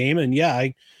lose every game. And yeah,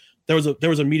 there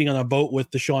was a meeting on a boat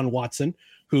with Deshaun Watson,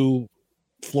 who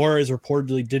Flores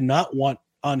reportedly did not want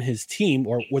on his team,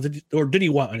 or did he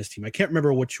want on his team? I can't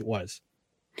remember which it was.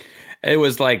 It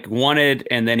was like wanted,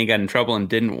 and then he got in trouble and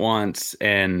didn't want.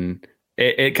 And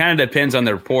it kind of depends on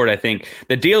the report. I think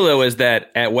the deal though is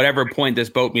that at whatever point this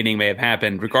boat meeting may have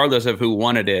happened, regardless of who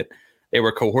wanted it, they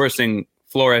were coercing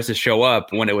Flores to show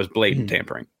up when it was blatant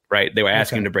tampering. Right? They were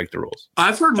asking him to break the rules.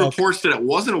 I've heard reports that it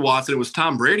wasn't Watson, it was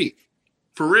Tom Brady.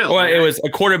 For real. Well, it was a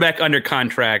quarterback under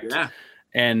contract. Yeah.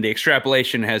 And the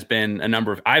extrapolation has been a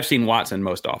number of, I've seen Watson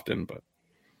most often, but.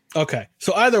 Okay.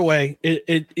 So either way,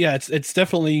 it's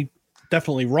definitely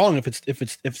wrong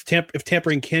if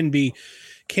tampering can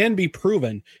be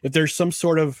proven, if there's some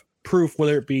sort of proof,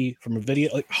 whether it be from a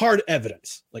video, like hard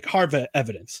evidence, like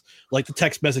the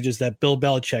text messages that Bill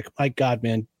Belichick, my God,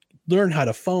 man, learn how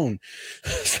to phone.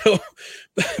 So,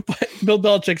 but Bill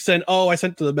Belichick said, I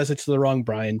sent the message to the wrong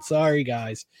Brian. Sorry,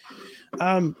 guys.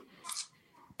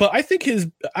 But I think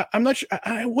I'm not sure.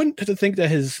 I wouldn't have to think that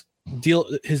his deal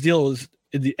was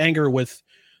the anger with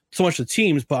so much the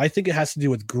teams, but I think it has to do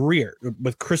with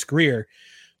Chris Greer,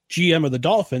 GM of the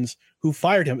Dolphins, who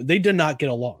fired him. They did not get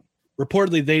along.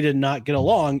 Reportedly, they did not get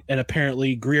along, and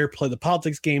apparently Greer played the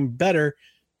politics game better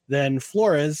than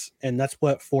Flores, and that's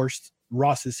what forced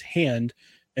Ross's hand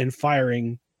in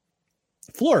firing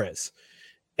Flores.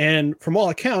 And from all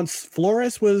accounts,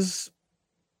 Flores was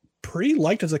pretty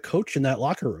liked as a coach in that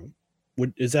locker room.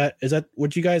 Is that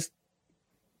what you guys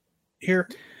hear?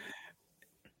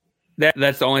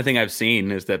 That's the only thing I've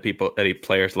seen is that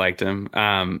players liked him.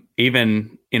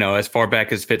 Even, as far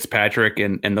back as Fitzpatrick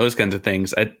and those kinds of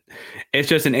things. It's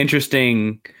just an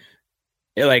interesting,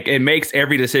 it makes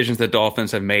every decision the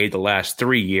Dolphins have made the last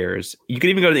 3 years. You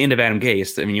can even go to the end of Adam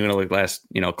Gase. I mean, you want to look last,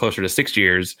 closer to 6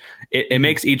 years. It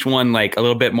makes each one like a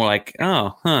little bit more like,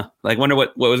 oh, huh. Like wonder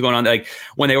what was going on. Like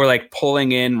when they were like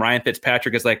pulling in Ryan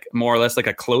Fitzpatrick as like more or less like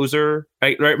a closer,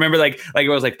 right? Remember, like it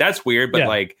was like, that's weird, but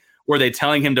like, were they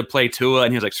telling him to play Tua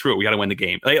and he was like, screw it, we got to win the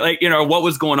game. What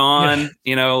was going on?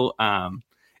 Yeah.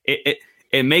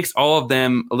 It makes all of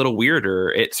them a little weirder.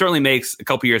 It certainly makes a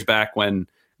couple years back when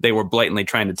they were blatantly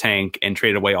trying to tank and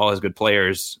trade away all his good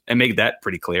players and make that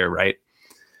pretty clear, right?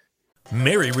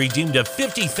 Mary redeemed a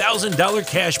 $50,000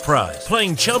 cash prize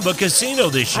playing Chumba Casino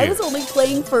this year. I was only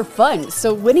playing for fun,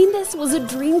 so winning this was a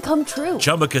dream come true.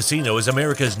 Chumba Casino is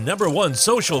America's #1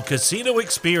 social casino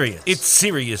experience. It's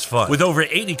serious fun. With over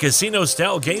 80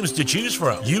 casino-style games to choose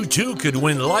from, you too could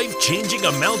win life-changing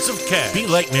amounts of cash. Be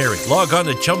like Mary. Log on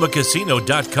to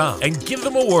ChumbaCasino.com and give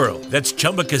them a whirl. That's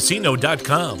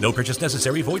ChumbaCasino.com. No purchase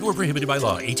necessary. Void where prohibited by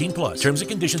law. 18+. Terms and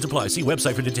conditions apply. See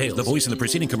website for details. The voice in the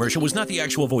preceding commercial was not the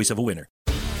actual voice of a winner.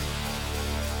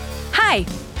 Hi,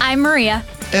 I'm Maria.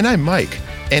 And I'm Mike.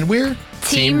 And we're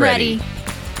Team Ready.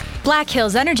 Black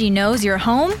Hills Energy knows your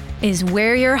home is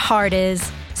where your heart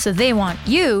is, so they want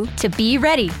you to be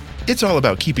ready. It's all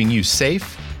about keeping you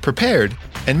safe, prepared,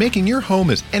 and making your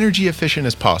home as energy efficient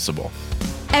as possible.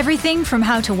 Everything from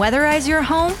how to weatherize your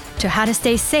home to how to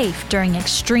stay safe during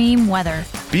extreme weather.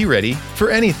 Be ready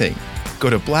for anything. Go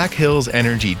to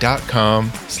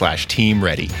blackhillsenergy.com/Team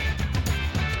Ready.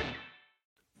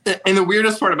 And the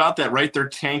weirdest part about that, right? They're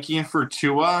tanking for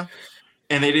Tua,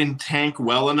 and they didn't tank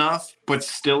well enough, but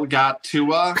still got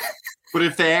Tua. But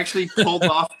if they actually pulled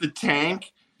off the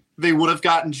tank, they would have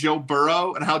gotten Joe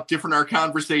Burrow, and how different our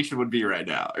conversation would be right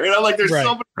now. There's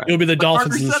so many. It would be the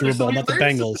Dolphins in the Super Bowl, not the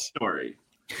Bengals. Story.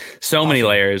 So many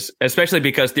layers, especially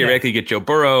because theoretically you get Joe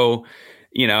Burrow,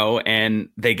 and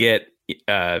they get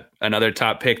another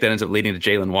top pick that ends up leading to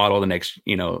Jalen Waddle the next,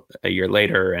 a year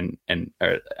later. I don't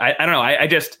know.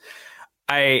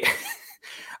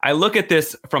 I look at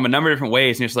this from a number of different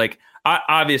ways, and it's like,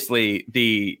 obviously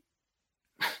the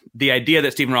idea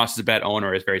that Stephen Ross is a bad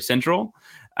owner is very central.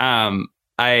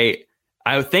 I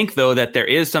think though that there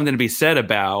is something to be said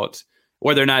about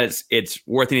whether or not it's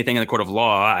worth anything in the court of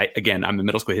law. I'm a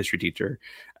middle school history teacher.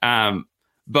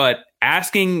 But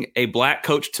asking a black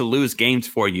coach to lose games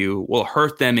for you will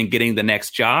hurt them in getting the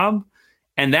next job.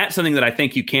 And that's something that I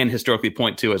think you can historically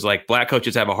point to as like black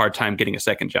coaches have a hard time getting a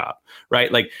second job,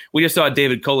 right? Like we just saw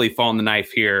David Culley fall on the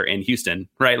knife here in Houston,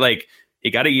 right? Like he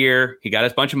got a year, he got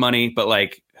his bunch of money, but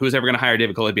like who's ever going to hire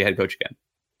David Culley to be a head coach again?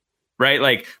 Right?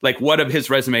 Like what of his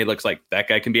resume looks like that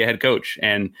guy can be a head coach.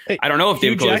 And I don't know if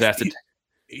David Culley was asked to.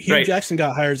 Hugh Jackson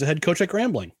got hired as a head coach at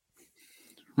Grambling.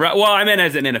 Right. Well, I meant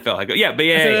as an NFL head coach. Yeah, but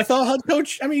as an NFL head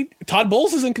coach, I mean, Todd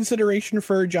Bowles is in consideration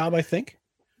for a job, I think.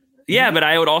 Yeah, but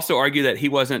I would also argue that he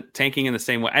wasn't tanking in the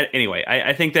same way. Anyway,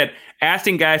 I think that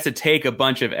asking guys to take a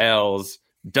bunch of L's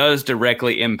does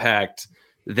directly impact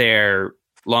their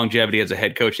longevity as a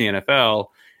head coach in the NFL,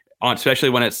 especially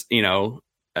when it's, a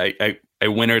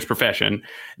winner's profession.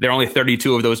 There are only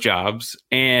 32 of those jobs.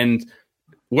 And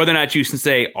whether or not you can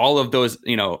say all of those,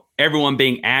 everyone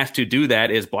being asked to do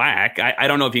that is black. I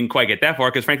don't know if you can quite get that far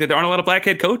because frankly, there aren't a lot of black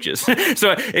head coaches.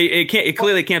 So it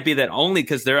clearly can't be that only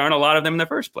because there aren't a lot of them in the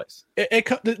first place.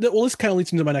 Well, this kind of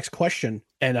leads into my next question.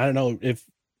 And I don't know if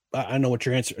I know what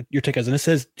your take is. And it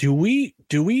says, do we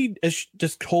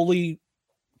just totally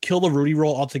kill the Rudy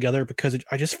role altogether? Because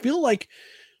I just feel like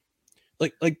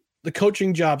the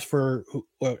coaching jobs for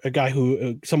a guy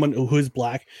someone who is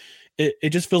black, it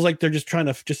just feels like they're just trying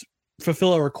to just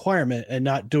fulfill a requirement and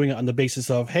not doing it on the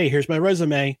basis of, hey, here's my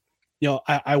resume.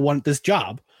 I want this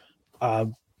job. For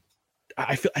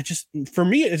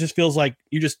me, it just feels like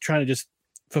you're just trying to just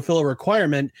fulfill a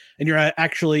requirement and you're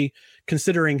actually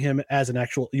considering him as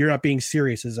you're not being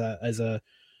serious as a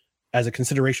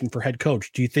consideration for head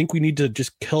coach. Do you think we need to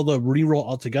just kill the Rudy role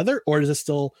altogether or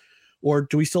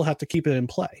do we still have to keep it in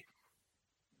play?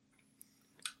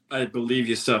 I believe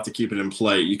you still have to keep it in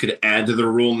play. You could add to the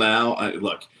rule now.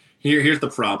 Look, Here's the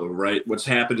problem, right? What's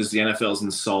happened is the NFL's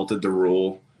insulted the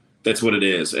rule. That's what it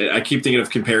is. I keep thinking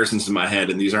of comparisons in my head,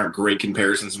 and these aren't great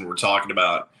comparisons when we're talking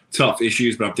about tough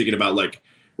issues, but I'm thinking about, like,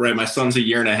 right, my son's 1.5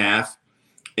 years,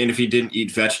 and if he didn't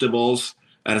eat vegetables,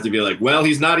 I'd have to be like, well,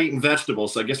 he's not eating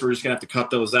vegetables, so I guess we're just going to have to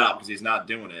cut those out because he's not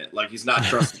doing it. Like, he's not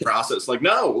trusting the process. Like,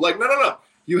 no.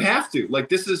 You have to. Like,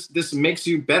 this makes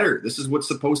you better. This is what's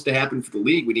supposed to happen for the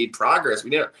league. We need progress. We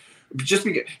need just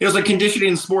because it's like conditioning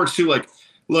in sports too. Like,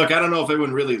 look, I don't know if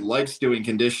everyone really likes doing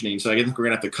conditioning, so I think we're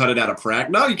gonna have to cut it out of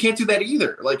practice. No, you can't do that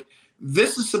either. Like,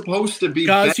 this is supposed to be.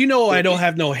 Guys, you know I don't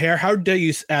have no hair. How dare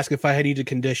you ask if I had to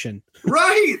condition?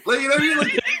 Right, like, you know what I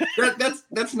mean? Like,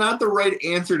 that's not the right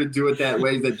answer to do it that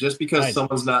way. That just because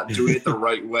someone's not doing it the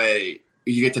right way,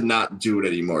 you get to not do it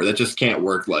anymore. That just can't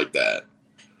work like that.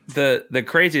 The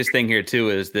craziest thing here too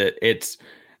is that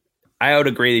I would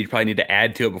agree that you probably need to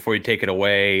add to it before you take it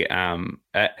away.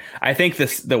 I think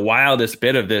the wildest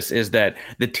bit of this is that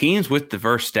the teams with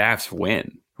diverse staffs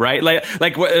win, right?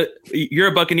 Like you're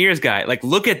a Buccaneers guy. Like,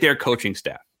 look at their coaching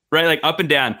staff, right? Like, up and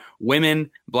down,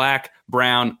 women, black,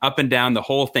 brown, up and down the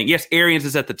whole thing. Yes, Arians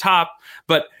is at the top,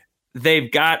 but they've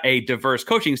got a diverse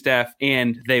coaching staff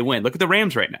and they win. Look at the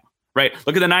Rams right now. Right.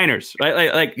 Look at the Niners.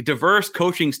 Right. Like diverse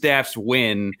coaching staffs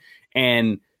win,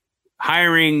 and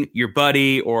hiring your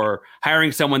buddy or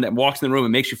hiring someone that walks in the room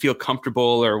and makes you feel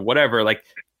comfortable or whatever, like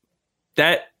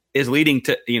that is leading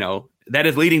to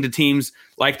teams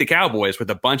like the Cowboys with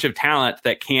a bunch of talent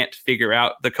that can't figure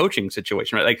out the coaching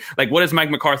situation. Right. Like what has Mike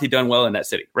McCarthy done well in that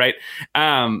city? Right.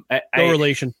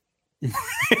 Relation.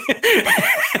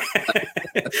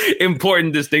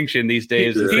 Important distinction these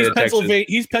days.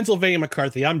 He's Pennsylvania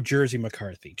McCarthy. I'm Jersey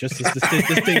McCarthy. Just to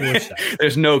distinguish that.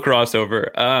 There's no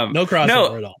crossover. No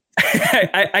crossover at all.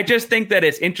 I just think that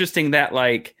it's interesting that,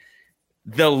 like,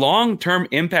 the long-term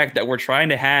impact that we're trying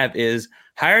to have is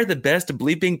hire the best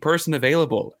bleeping person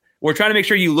available. We're trying to make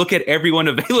sure you look at everyone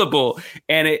available,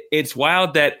 and it's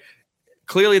wild that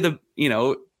clearly the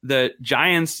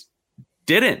Giants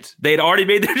didn't. They'd already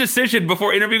made their decision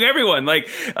before interviewing everyone.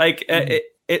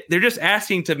 They're just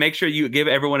asking to make sure you give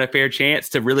everyone a fair chance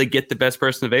to really get the best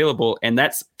person available, and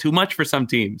that's too much for some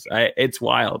teams. It's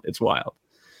wild. It's wild.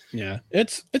 Yeah,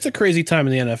 it's a crazy time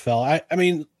in the NFL. I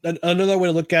mean, another way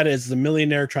to look at it is the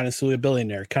millionaire trying to sue a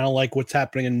billionaire, kind of like what's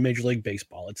happening in Major League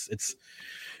Baseball. It's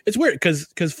weird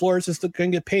because Flores is still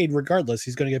going to get paid regardless.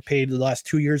 He's going to get paid the last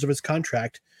 2 years of his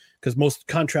contract, because most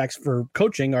contracts for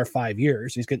coaching are 5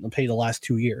 years. He's getting paid the last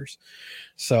 2 years.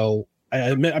 So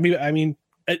I mean,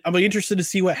 I'll be interested to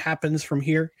see what happens from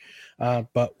here.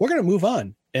 But we're going to move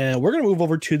on, and we're going to move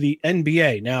over to the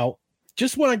NBA now.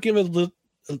 Just want to give a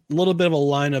little bit of a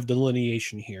line of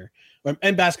delineation here,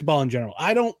 and basketball in general.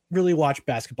 I don't really watch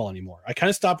basketball anymore. I kind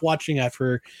of stopped watching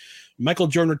after Michael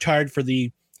Jordan retired for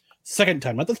the second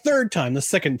time, not the third time, the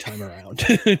second time around.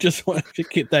 Just want to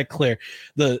get that clear.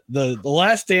 The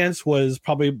Last Dance was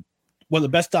probably one of the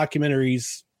best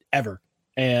documentaries ever,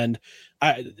 and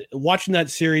watching that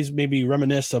series made me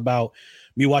reminisce about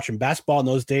me watching basketball in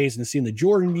those days and seeing the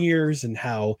Jordan years and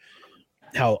how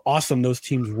awesome those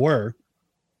teams were.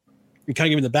 And kind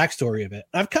of giving the backstory of it.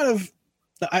 I've kind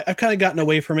of gotten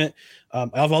away from it.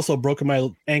 I've also broken my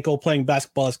ankle playing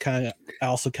basketball. Is kind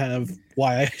of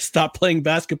why I stopped playing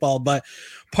basketball. But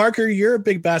Parker, you're a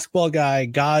big basketball guy.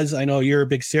 Gaz, I know you're a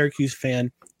big Syracuse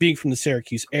fan, being from the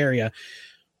Syracuse area.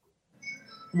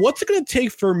 What's it going to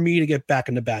take for me to get back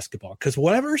into basketball? Because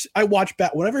whenever I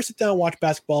sit down and watch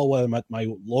basketball, whether I'm at my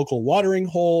local watering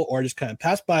hole or just kind of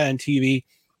pass by on TV,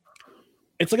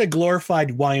 it's like a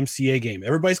glorified YMCA game.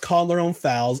 Everybody's calling their own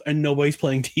fouls and nobody's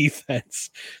playing defense.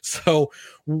 So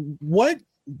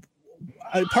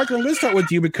Parker, I'm going to start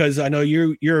with you because I know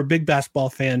you're a big basketball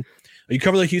fan. You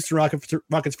cover the Houston Rockets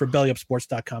for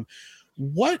BellyUpSports.com.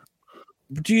 What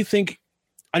do you think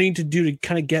I need to do to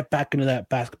kind of get back into that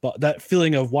basketball, that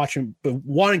feeling of wanting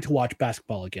to watch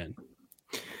basketball again?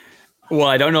 Well,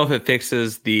 I don't know if it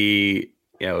fixes the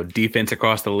defense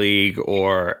across the league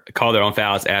or call their own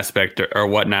fouls aspect or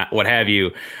whatnot, what have you.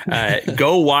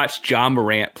 Go watch John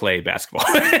Morant play basketball.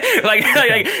 like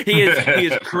he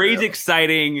is crazy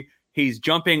exciting. He's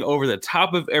jumping over the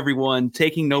top of everyone,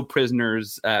 taking no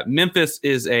prisoners. Memphis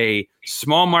is a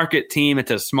small market team.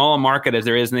 It's as small a market as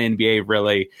there is in the NBA,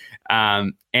 really.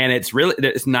 And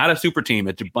it's not a super team.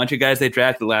 It's a bunch of guys they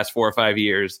drafted the last 4 or 5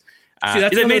 years.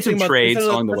 They made some trades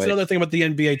along the way. That's another thing about the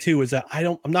NBA too, is that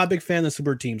I'm not a big fan of the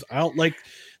super teams. I don't like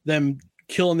them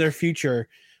killing their future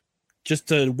just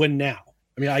to win now.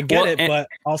 I mean, I get it, but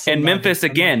also Memphis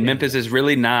again. Memphis is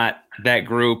really not that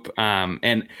group,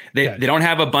 and they don't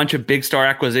have a bunch of big star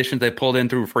acquisitions they pulled in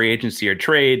through free agency or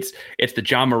trades. It's the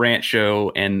John Morant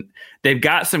show, and they've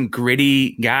got some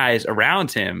gritty guys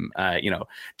around him.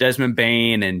 Desmond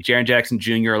Bane and Jaren Jackson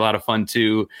Jr. are a lot of fun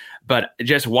too. But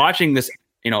just watching this,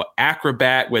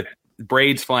 acrobat with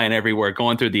braids flying everywhere,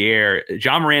 going through the air,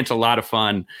 John Morant's a lot of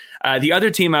fun. The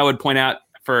other team I would point out,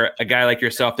 for a guy like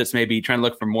yourself that's maybe trying to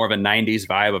look for more of a 90s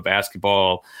vibe of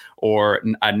basketball, or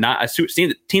team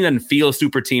that doesn't feel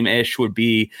super team-ish, would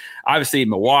be obviously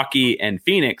Milwaukee and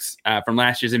Phoenix from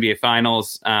last year's NBA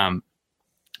Finals.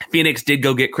 Phoenix did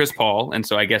go get Chris Paul, and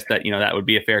so I guess that that would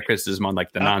be a fair criticism on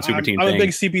like the non-super team I'm thing. a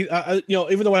big CP.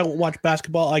 Even though I don't watch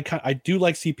basketball, I do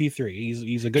like CP3.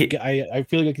 He's a good guy. I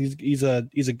feel like he's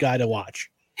a guy to watch.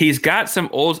 He's got some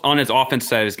old on his offense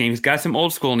side of his game. He's got some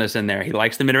old schoolness in there. He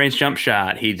likes the mid-range jump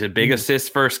shot. He's a big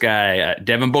assist first guy.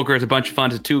 Devin Booker is a bunch of fun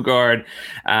to two guard.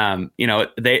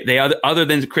 They other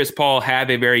than Chris Paul have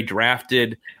a very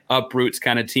drafted uproots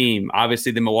kind of team.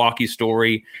 Obviously, the Milwaukee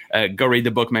story. Go read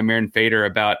the book by Marin Fader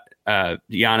about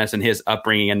Giannis and his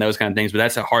upbringing and those kind of things. But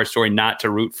that's a hard story not to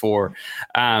root for.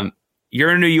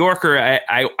 You're a New Yorker.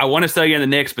 I want to sell you in the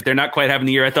Knicks, but they're not quite having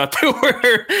the year I thought they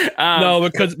were. No,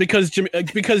 because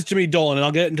Jimmy Dolan, and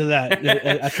I'll get into that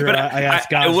after I ask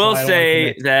guys. I will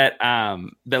say that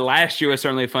the last year was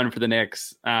certainly fun for the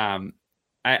Knicks. I'm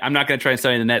not going to try and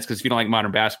sell you the Nets, because if you don't like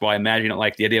modern basketball, I imagine you don't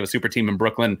like the idea of a super team in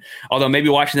Brooklyn. Although maybe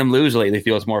watching them lose lately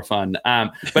feels more fun.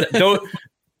 But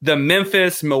the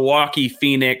Memphis, Milwaukee,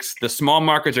 Phoenix, the small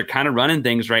markets are kind of running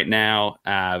things right now.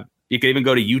 You could even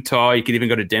go to Utah. You could even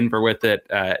go to Denver with it.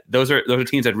 Those are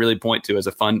teams I'd really point to as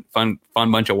a fun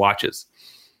bunch of watches.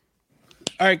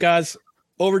 All right, guys,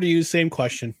 over to you. Same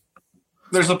question.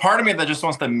 There's a part of me that just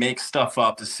wants to make stuff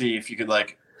up to see if you could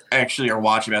actually are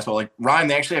watching basketball. Like Ryan,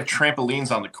 they actually have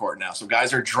trampolines on the court now, so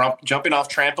guys are jumping off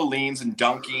trampolines and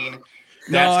dunking.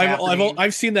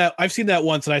 I've seen that. I've seen that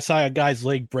once, and I saw a guy's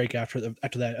leg break after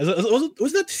that.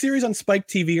 Was that series on Spike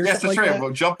TV or something like that?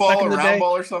 Well, jump ball or round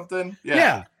ball or something.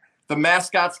 Yeah. The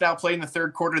mascots now play in the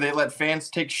third quarter. They let fans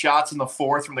take shots in the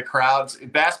fourth from the crowds.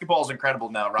 Basketball is incredible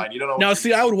now, Ryan. You don't know. Now,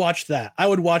 see, I would watch that. I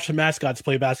would watch the mascots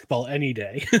play basketball any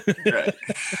day. Right.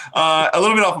 A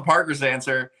little bit off of Parker's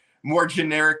answer, more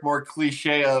generic, more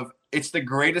cliche of it's the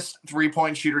greatest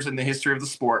three-point shooters in the history of the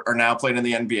sport are now playing in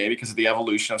the NBA because of the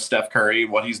evolution of Steph Curry,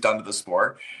 what he's done to the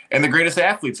sport, and the greatest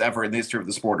athletes ever in the history of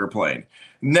the sport are playing.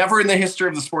 Never in the history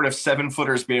of the sport have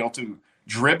 7-footers been able to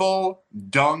dribble,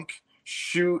 dunk,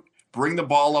 shoot, bring the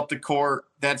ball up the court.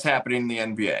 That's happening in the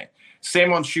NBA.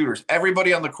 Same on shooters.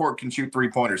 Everybody on the court can shoot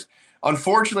three-pointers.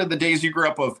 Unfortunately, the days you grew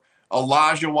up of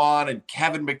Olajuwon and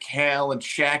Kevin McHale and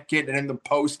Shaq getting in the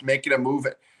post, making a move,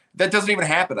 that doesn't even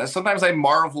happen. Sometimes I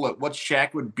marvel at what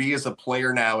Shaq would be as a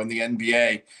player now in the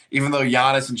NBA, even though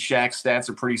Giannis and Shaq's stats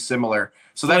are pretty similar.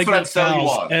 So that's what I'd tell you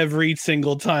on. Every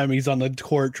single time he's on the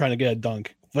court trying to get a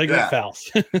dunk. Fouls.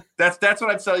 That's what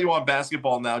I'd tell you on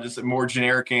basketball now, just a more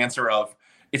generic answer of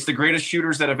it's the greatest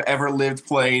shooters that have ever lived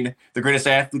played, the greatest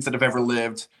athletes that have ever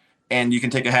lived, and you can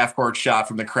take a half-court shot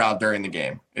from the crowd during the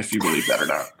game, if you believe that or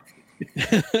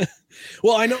not.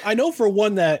 Well, I know for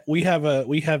one that we have a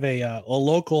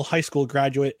local high school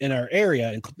graduate in our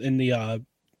area, in the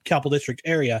Capital District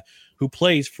area, who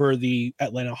plays for the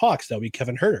Atlanta Hawks. That would be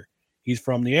Kevin Herter. He's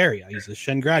from the area. He's a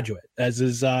Shen graduate, as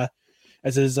is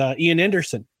Ian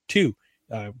Anderson too,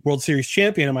 World Series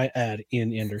champion. I might add,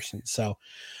 Ian Anderson. So,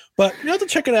 but you have to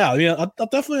check it out. I'll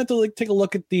definitely have to take a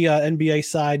look at the NBA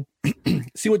side,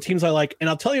 see what teams I like, and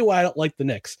I'll tell you why I don't like the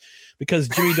Knicks, because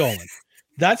Jimmy Dolan.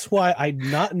 That's why I'm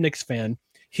not a Knicks fan.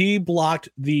 He blocked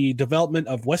the development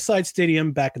of Westside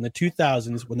Stadium back in the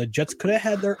 2000s when the Jets could have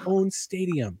had their own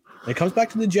stadium. It comes back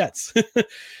to the Jets.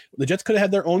 The Jets could have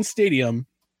had their own stadium,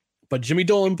 but Jimmy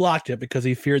Dolan blocked it because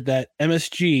he feared that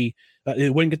MSG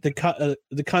it wouldn't get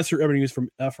the concert revenues from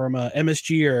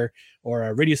MSG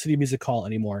or Radio City Music Hall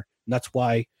anymore. And that's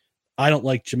why I don't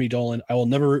like Jimmy Dolan. I will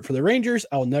never root for the Rangers.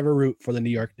 I will never root for the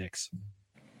New York Knicks.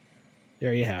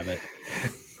 There you have it.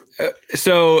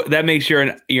 So that makes you're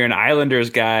an Islanders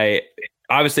guy.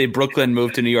 Obviously, Brooklyn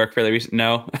moved to New York fairly recently.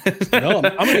 No,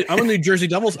 I'm a New Jersey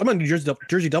Devils. I'm a New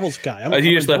Jersey Devils guy.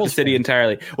 You just left the city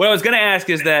entirely. What I was going to ask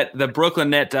is that the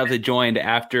Brooklyn Nets obviously joined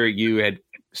after you had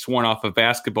sworn off of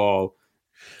basketball.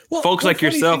 Well, folks like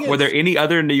yourself, were there any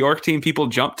other New York team people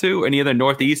jumped to? Any other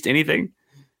Northeast? Anything?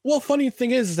 Well, funny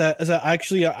thing is that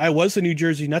actually I was a New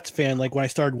Jersey Nets fan. Like when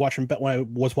I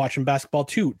was watching basketball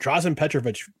too. Drazen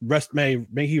Petrovic,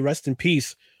 may he rest in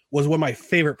peace, was one of my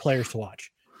favorite players to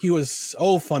watch. He was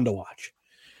so fun to watch,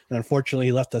 and unfortunately,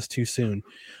 he left us too soon.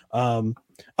 In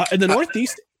the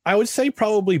Northeast, I would say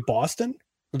probably Boston,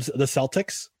 the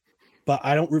Celtics, but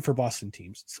I don't root for Boston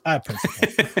teams. I have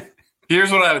principles. Here's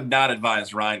what I would not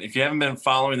advise, Ryan. If you haven't been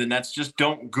following the Nets, just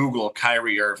don't Google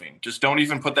Kyrie Irving. Just don't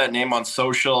even put that name on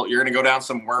social. You're going to go down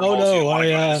some wormholes. Oh,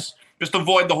 no. Just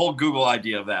avoid the whole Google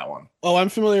idea of that one. Oh, I'm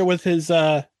familiar with his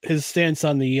stance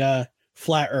on the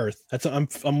flat Earth.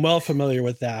 I'm well familiar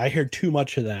with that. I hear too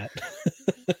much of that.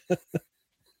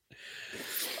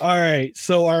 All right,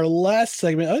 so our last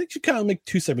segment. I think you kind of make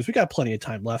 2 segments. We got plenty of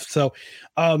time left. So,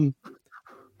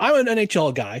 I'm an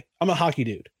NHL guy. I'm a hockey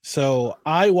dude. So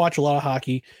I watch a lot of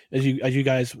hockey, as you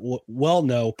guys well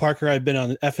know. Parker, I've been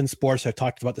on FN Sports. I've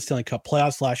talked about the Stanley Cup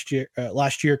playoffs last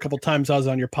year a couple times. I was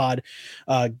on your pod.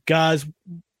 Guys,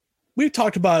 we've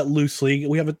talked about it loosely.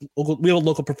 We have a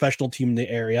local professional team in the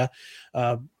area,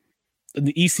 in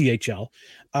the ECHL.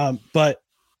 But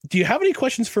do you have any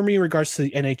questions for me in regards to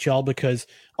the NHL? Because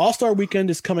All-Star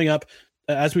Weekend is coming up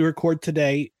as we record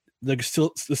today.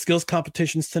 The skills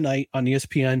competitions tonight on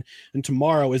ESPN, and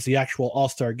tomorrow is the actual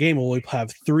All-Star game where we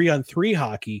have 3-on-3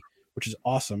 hockey, which is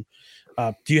awesome.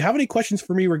 Do you have any questions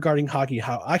for me regarding hockey,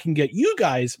 how I can get you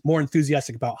guys more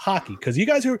enthusiastic about hockey? Because you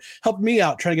guys who helped me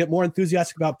out trying to get more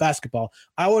enthusiastic about basketball,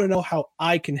 I want to know how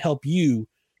I can help you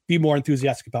be more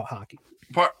enthusiastic about hockey.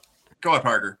 Go ahead,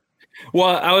 Parker.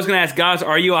 Well, I was going to ask, guys,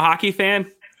 are you a hockey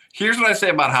fan? Here's what I say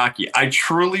about hockey. I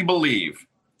truly believe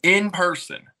in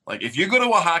person, like if you go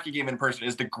to a hockey game in person,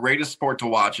 it's the greatest sport to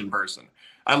watch in person.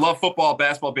 I love football,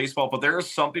 basketball, baseball, but there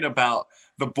is something about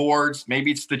the boards.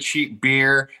 Maybe it's the cheap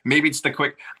beer. Maybe it's the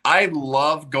quick. I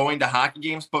love going to hockey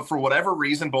games, but for whatever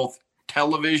reason, both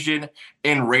television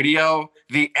and radio,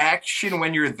 the action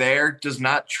when you're there does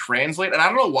not translate. And I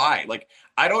don't know why. Like,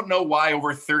 I don't know why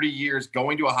over 30 years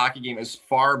going to a hockey game is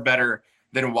far better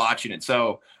than watching it.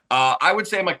 So I would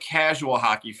say I'm a casual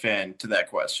hockey fan to that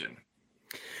question.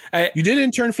 You did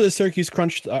intern for the Syracuse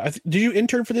Crunch. Did you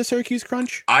intern for the Syracuse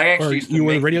Crunch? I actually used to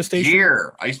make radio station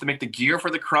gear. I used to make the gear for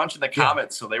the Crunch and the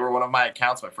Comets, so they were one of my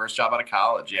accounts. My first job out of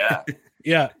college. Yeah,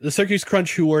 yeah. The Syracuse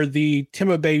Crunch, who were the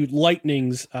Tampa Bay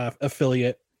Lightning's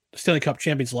affiliate, Stanley Cup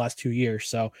champions the last 2 years.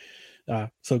 So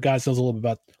guys knows a little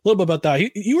bit about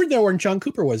that. You were there when John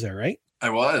Cooper was there, right? I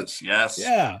was. Yes.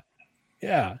 Yeah.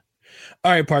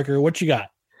 All right, Parker, what you got?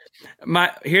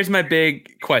 Here's my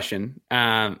big question.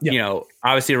 You know,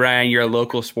 obviously, Ryan, you're a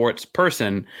local sports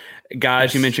person. Guys,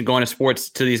 yes. You mentioned going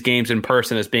to these games in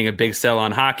person as being a big sell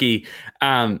on hockey.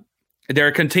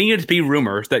 There continue to be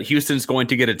rumors that Houston's going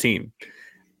to get a team.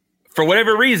 For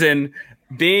whatever reason,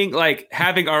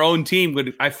 having our own team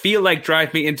would, I feel like,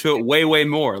 drive me into it way, way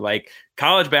more. Like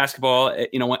college basketball,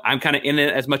 you know, I'm kind of in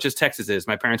it as much as Texas is.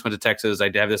 My parents went to Texas. I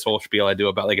have this whole spiel I do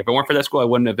about, like, if it weren't for that school, I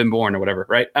wouldn't have been born or whatever,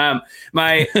 right?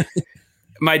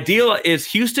 My deal is,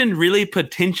 Houston really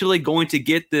potentially going to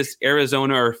get this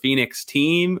Arizona or Phoenix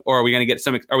team, or are we going to get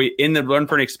are we in the run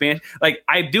for an expansion? Like,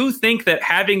 I do think that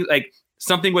having like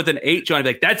something with an H on it,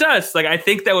 like, that's us. Like, I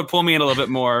think that would pull me in a little bit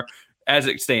more as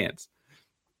it stands.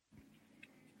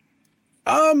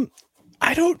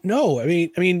 I don't know. I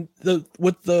mean, the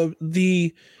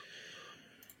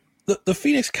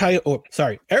Phoenix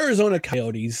Arizona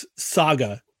Coyotes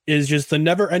saga is just the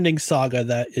never-ending saga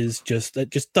that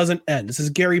just doesn't end. This is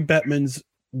Gary Bettman's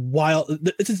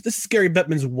This is Gary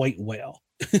Bettman's white whale.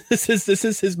 This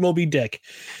is his Moby Dick,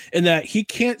 in that he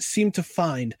can't seem to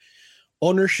find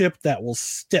ownership that will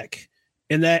stick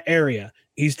in that area.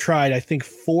 He's tried, I think,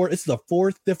 it's the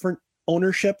 4th different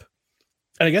ownership.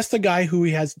 And I guess the guy who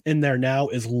he has in there now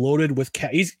is loaded with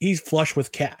cash. He's flush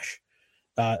with cash,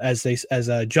 as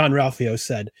John Ralphio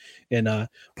said in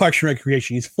Parks and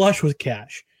Recreation. He's flush with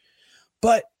cash,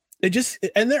 but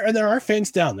there are fans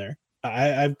down there.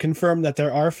 I've confirmed that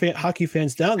there are hockey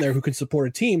fans down there who can support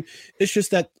a team. It's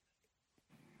just that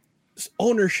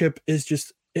ownership is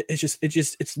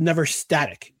it's never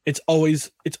static. It's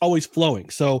always flowing.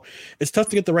 So it's tough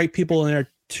to get the right people in there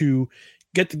to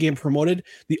get the game promoted.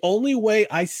 The only way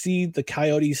I see the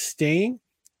Coyotes staying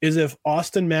is if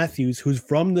Austin Matthews, who's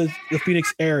from the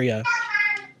Phoenix area,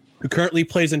 who currently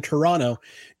plays in Toronto,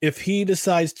 if he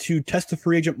decides to test the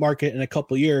free agent market in a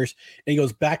couple of years and he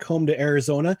goes back home to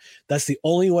Arizona, that's the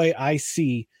only way I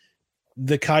see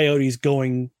the Coyotes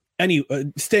staying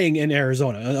in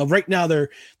Arizona. Right now, there's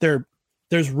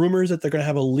rumors that they're going to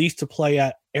have a lease to play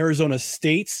at Arizona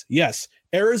State's. Yes,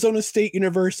 Arizona State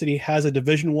University has a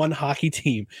Division I hockey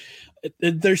team.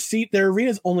 Their arena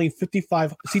is only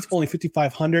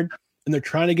 5,500, and they're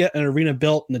trying to get an arena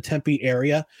built in the Tempe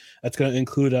area. That's going to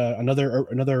include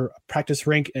another practice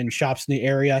rink and shops in the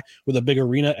area with a big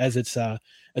arena as its I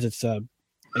guess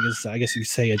you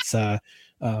say it's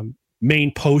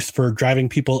main post for driving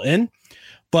people in.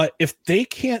 But if they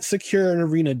can't secure an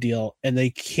arena deal and they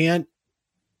can't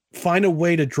find a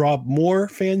way to draw more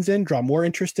fans in, draw more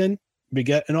interest in, we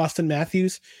get an Austin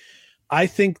Matthews, I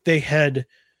think they head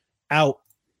out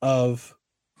of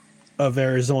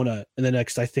Arizona in the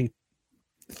next, I think,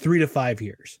 3 to 5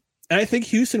 years. And I think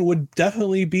Houston would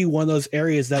definitely be one of those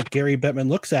areas that Gary Bettman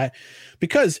looks at,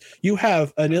 because you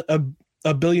have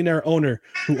a billionaire owner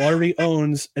who already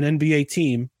owns an NBA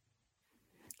team,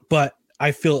 but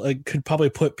I feel it could probably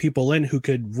put people in who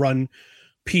could run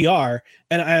PR.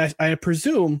 And I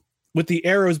presume with the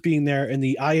Arrows being there in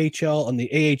the IHL and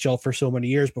the AHL for so many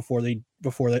years before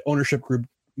the ownership group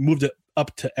moved it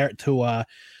up to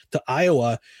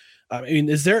Iowa. I mean,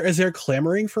 is there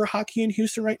clamoring for hockey in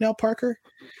Houston right now, Parker?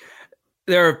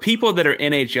 There are people that are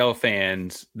NHL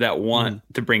fans that want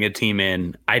to bring a team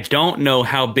in. I don't know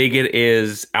how big it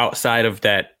is outside of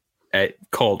that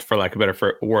cult, for lack of a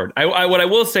better word. What I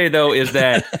will say, though, is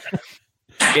that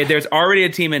there's already a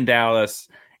team in Dallas,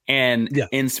 and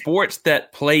in sports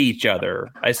that play each other,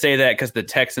 I say that because the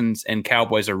Texans and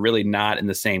Cowboys are really not in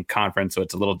the same conference, so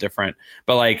it's a little different.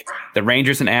 But like the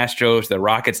Rangers and Astros, the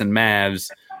Rockets and Mavs,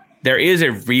 there is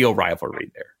a real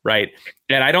rivalry there, right?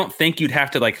 And I don't think you'd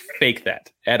have to like fake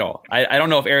that at all. I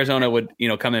don't know if Arizona would,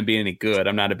 come and be any good.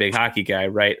 I'm not a big hockey guy,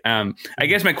 right? I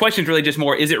guess my question is really just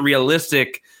more, is it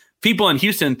realistic? People in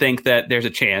Houston think that there's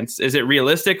a chance. Is it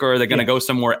realistic, or are they going to go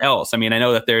somewhere else? I mean, I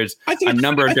know that there's a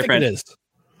number of different,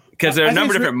 because there are a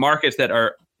number of different markets that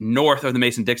are north of the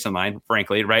Mason-Dixon line,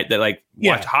 frankly, right? That like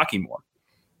watch hockey more.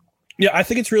 Yeah, I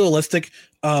think it's realistic.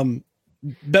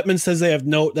 Bettman says that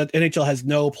NHL has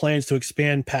no plans to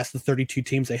expand past the 32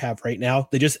 teams they have right now.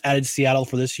 They just added Seattle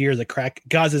for this year.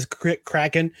 Gaza's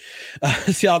Kraken,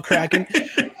 Seattle Kraken.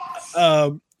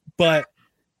 But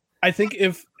I think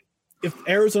if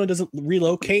Arizona doesn't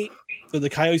relocate, or the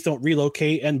Coyotes don't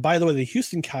relocate, and by the way, the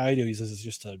Houston Coyotes is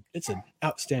just it's an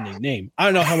outstanding name. I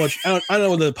don't know how much, I don't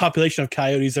know the population of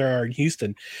Coyotes there are in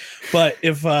Houston, but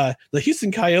if the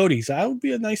Houston Coyotes, that would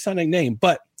be a nice sounding name.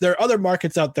 But there are other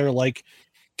markets out there like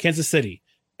Kansas City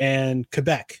and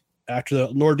Quebec. After the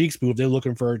Nordiques move, they're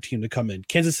looking for a team to come in.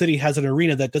 Kansas City has an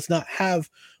arena that does not have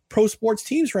pro sports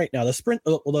teams right now.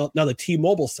 Now the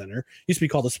T-Mobile Center used to be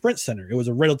called the Sprint Center. It was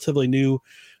a relatively new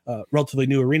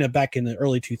arena back in the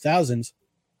early 2000s,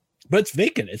 but it's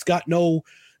vacant. It's got no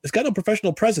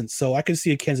professional presence. So I can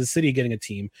see a Kansas City getting a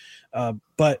team.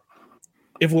 But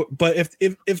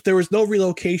if there was no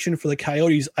relocation for the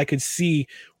Coyotes, I could see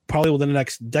probably within the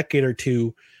next decade or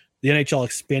two, the NHL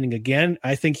expanding again.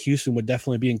 I think Houston would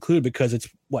definitely be included because it's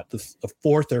the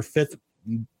fourth or fifth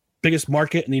biggest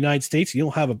market in the United States. You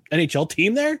don't have an NHL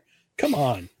team there? Come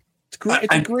on. It's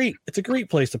great. It's a great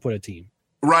place to put a team.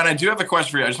 Ryan, I do have a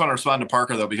question for you. I just want to respond to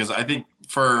Parker though, because I think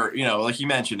for, like you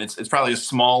mentioned, it's probably a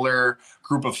smaller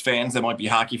group of fans that might be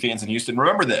hockey fans in Houston.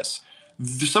 Remember this,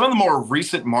 some of the more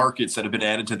recent markets that have been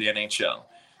added to the NHL,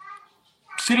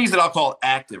 cities that I'll call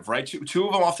active, right? Two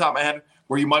of them off the top of my head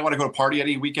where you might want to go to party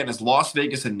any weekend is Las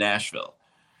Vegas and Nashville.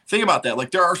 Think about that.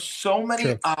 Like there are so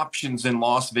many options in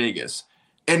Las Vegas,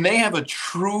 and they have a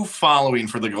true following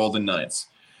for the Golden Knights.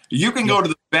 You can go to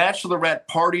the bachelorette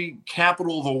party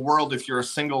capital of the world if you're a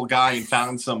single guy and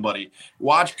found somebody.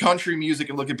 Watch country music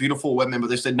and look at beautiful women, but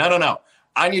they said, no.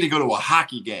 I need to go to a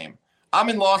hockey game. I'm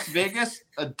in Las Vegas,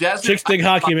 a desert. Chicks dig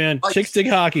hockey, man. Chicks dig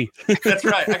hockey. That's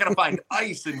right. I got to find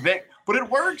ice in Vegas. But it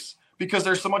works because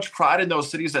there's so much pride in those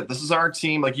cities that this is our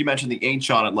team. Like you mentioned the H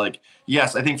on it. Like,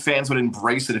 yes, I think fans would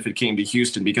embrace it if it came to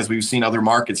Houston because we've seen other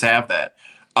markets have that.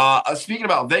 Speaking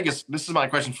about Vegas, this is my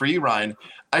question for you, Ryan.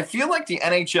 I feel like the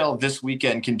NHL this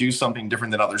weekend can do something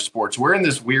different than other sports. We're in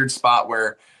this weird spot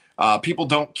where people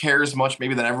don't care as much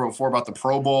maybe than ever before about the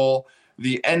Pro Bowl.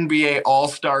 The NBA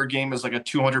All-Star game is like a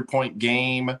 200-point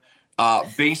game.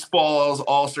 Baseball's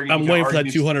All-Star game. I'm waiting for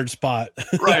that 200 spot.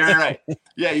 Right.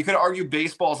 Yeah, you could argue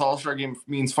baseball's All-Star game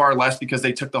means far less because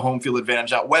they took the home field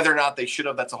advantage out. Whether or not they should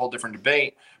have, that's a whole different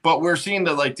debate. But we're seeing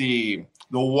the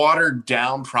watered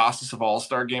down process of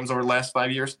All-Star games over the last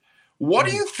 5 years. What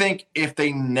do you think if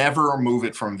they never move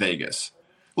it from Vegas?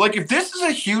 Like if this is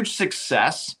a huge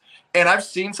success, and I've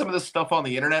seen some of this stuff on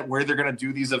the internet where they're going to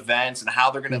do these events and how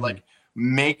they're going to like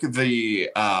make the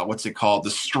the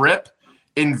Strip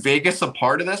in Vegas a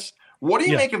part of this. What do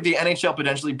you make of the NHL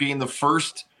potentially being the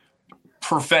first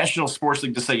professional sports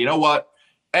league to say, you know what,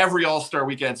 every All-Star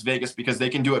weekend's Vegas because they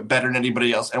can do it better than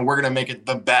anybody else, and we're going to make it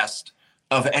the best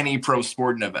of any pro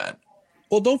sporting event?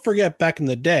 Well, don't forget back in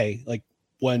the day, like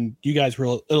when you guys were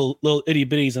little itty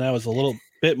bitties and I was a little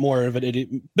bit more of a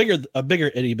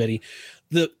bigger itty bitty,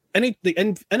 the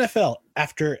NFL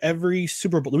after every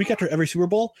Super Bowl, the week after every Super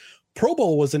Bowl, Pro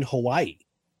Bowl was in Hawaii.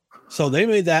 So they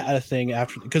made that a thing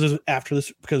because it was after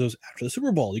the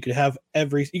Super Bowl. You could have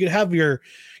your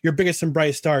biggest and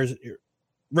brightest stars,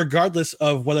 regardless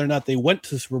of whether or not they went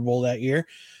to the Super Bowl that year,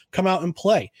 come out and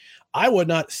play. I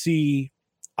don't think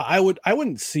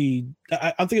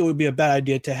it would be a bad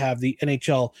idea to have the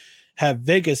NHL have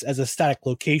Vegas as a static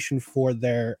location for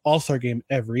their All-Star game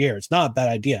every year. It's not a bad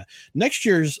idea. Next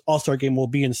year's All-Star game will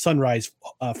be in Sunrise,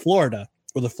 Florida,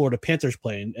 where the Florida Panthers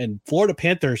play. And Florida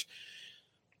Panthers,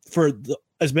 for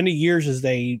as many years as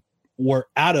they were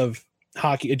out of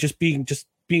hockey, just being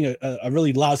a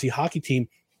really lousy hockey team,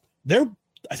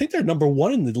 I think they're number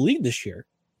 1 in the league this year.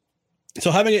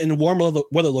 So having it in warm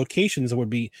weather locations would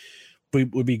be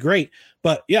great.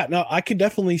 But yeah, no, I could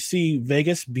definitely see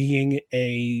Vegas being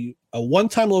a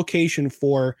one-time location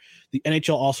for the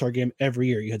NHL All-Star game every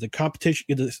year. You had the competition,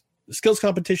 you had the skills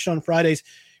competition on Fridays,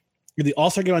 you had the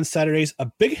All-Star game on Saturdays. A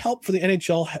big help for the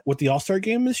NHL with the All-Star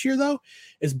game this year, though,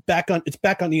 is back on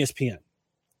ESPN.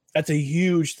 That's a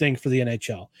huge thing for the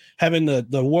NHL. Having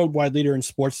the worldwide leader in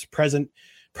sports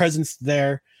presence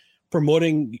there,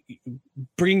 bringing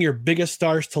your biggest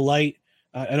stars to light.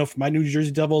 I know for my New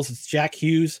Jersey Devils, it's Jack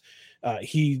Hughes.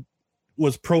 He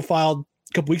was profiled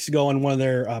a couple weeks ago on one of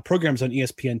their programs on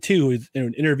ESPN2 in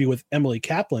an interview with Emily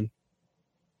Kaplan.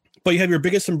 But you have your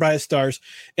biggest and brightest stars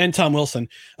and Tom Wilson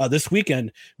this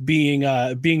weekend being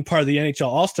part of the NHL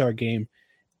All-Star game.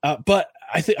 But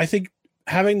I think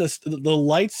having the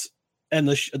lights and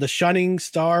the shining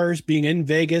stars being in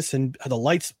Vegas and the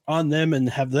lights on them and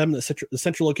have them the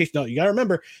central location. Now you got to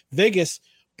remember, Vegas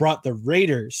brought the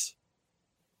Raiders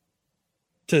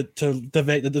to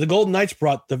the Golden Knights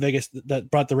brought the Raiders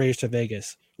to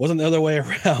Vegas. It wasn't the other way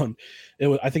around. It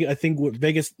was, I think what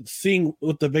Vegas, seeing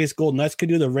what the Vegas Golden Knights could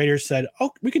do, the Raiders said,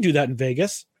 "Oh, we could do that in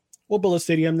Vegas. We'll build a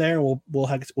stadium there. And we'll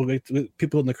get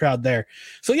people in the crowd there."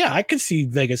 So yeah, I could see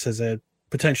Vegas as a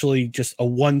potentially just a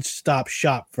one-stop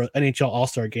shop for NHL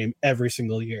All-Star game every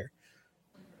single year.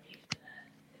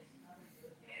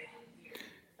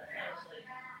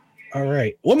 All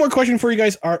right. One more question for you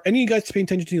guys. Are any of you guys paying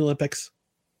attention to the Olympics?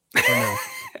 Or no?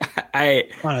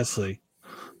 Honestly.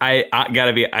 I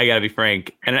gotta be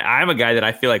frank. And I'm a guy that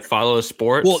I feel like follows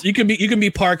sports. Well, you can be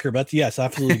Parker, but yes,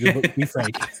 absolutely. Be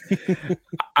frank.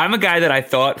 I'm a guy that I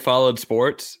thought followed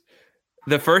sports.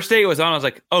 The first day it was on, I was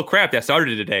like, "Oh crap, that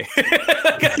started today." I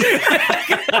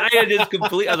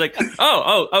was like,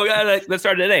 "Oh, yeah, that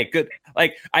started today." Good.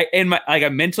 I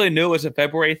mentally knew it was a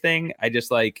February thing. I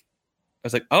was like,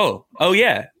 "Oh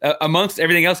yeah." Amongst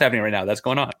everything else happening right now, that's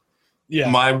going on. Yeah.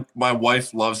 My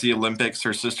wife loves the Olympics.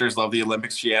 Her sisters love the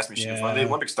Olympics. She asked me, she goes, "When do the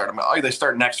Olympics start?" I'm like, "Oh, they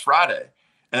start next Friday."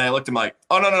 And I looked at him like,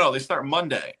 "Oh no, they start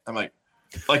Monday." I'm like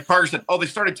Parker said, "Oh, they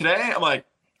started today?" I'm like,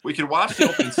 "We can watch the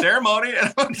opening ceremony."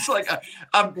 And I'm just like,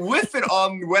 I'm with it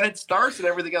on when it starts and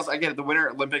everything else. I get it. The Winter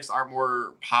Olympics are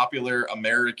more popular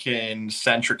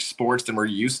American-centric sports than we're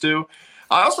used to.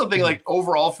 I also think,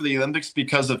 overall for the Olympics,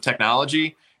 because of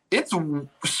technology, it's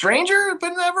stranger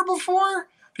than ever before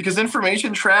because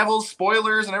information travels,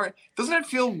 spoilers, and everything. Doesn't it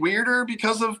feel weirder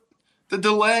because of the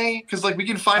delay? Because, we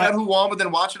can find out who won, but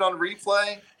then watch it on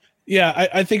replay. Yeah,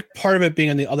 I think part of it being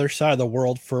on the other side of the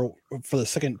world for the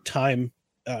second time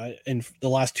in the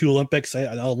last two Olympics,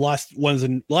 the last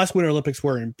Winter Olympics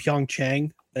were in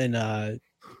Pyeongchang in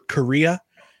Korea,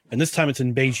 and this time it's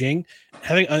in Beijing.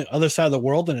 Having on the other side of the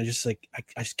world, and I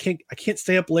can't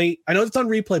stay up late. I know it's on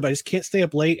replay, but I just can't stay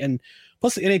up late. And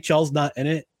plus, the NHL's not in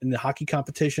it in the hockey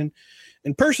competition.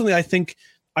 And personally, I think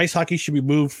ice hockey should be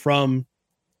moved from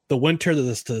the winter to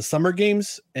the summer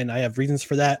games, and I have reasons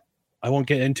for that. I won't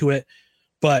get into it,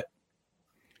 but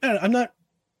I'm not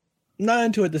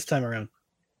into it this time around.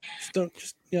 And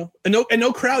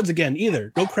no crowds again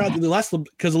either. No crowds in the last,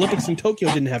 because Olympics in Tokyo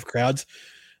didn't have crowds.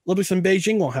 Olympics in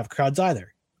Beijing won't have crowds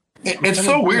either. It's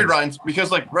so weird, Ryan, because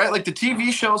the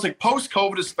TV shows,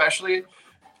 post-COVID especially,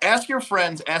 ask your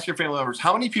friends, ask your family members,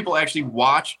 how many people actually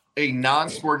watch a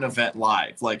non-sporting event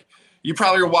live? You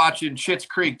probably are watching Schitt's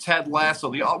Creek, Ted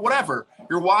Lasso, whatever.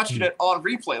 You're watching it on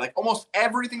replay. Almost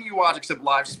everything you watch except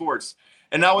live sports.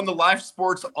 And now when the live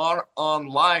sports on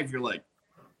live, you're like,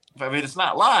 it's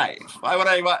not live. Why would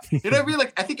I watch? You know what I mean?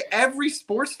 I think every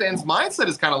sports fan's mindset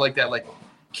is kind of like that.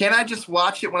 Can I just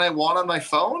watch it when I want on my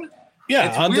phone? Yeah,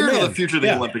 it's on weird demand. The future of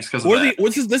the Olympics because of that.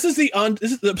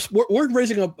 We're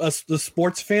raising the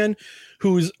sports fan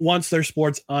who wants their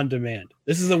sports on demand.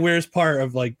 This is the weirdest part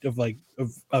of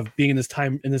being in this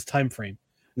time frame.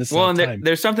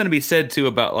 There's something to be said too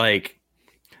about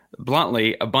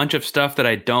bluntly a bunch of stuff that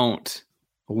I don't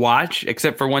watch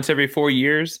except for once every 4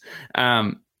 years.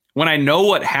 When I know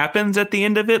what happens at the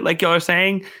end of it, like y'all are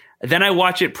saying, then I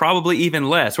watch it probably even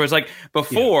less. Whereas like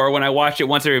before, when I watched it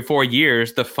once every 4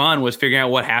 years, the fun was figuring out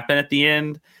what happened at the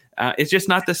end. It's just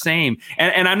not the same.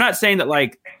 And I'm not saying that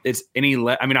like it's any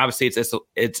I mean, obviously it's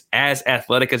as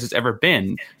athletic as it's ever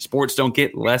been. Sports don't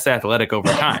get less athletic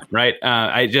over time, right?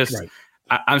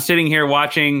 I'm sitting here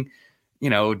watching,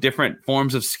 different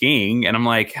forms of skiing, and I'm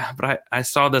like, but I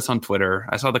saw this on Twitter.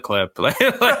 I saw the clip. You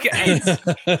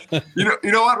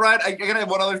know what, Ryan? I gotta have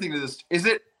one other thing to this.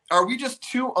 Are we just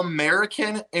too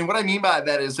American? And what I mean by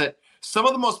that is that some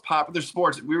of the most popular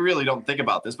sports, we really don't think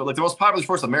about this, but like the most popular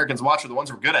sports Americans watch are the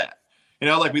ones we're good at.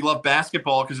 Like we love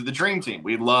basketball because of the Dream Team.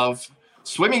 We love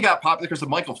swimming got popular because of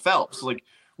Michael Phelps. Like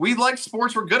we like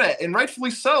sports we're good at, and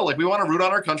rightfully so. Like we want to root on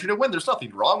our country to win. There's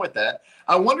nothing wrong with that.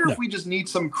 I wonder if we just need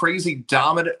some crazy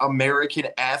dominant American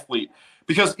athlete,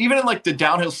 because even in like the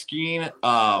downhill skiing,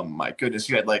 my goodness,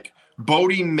 you had like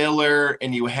Bodie Miller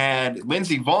and you had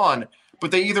Lindsey Vonn,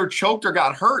 but they either choked or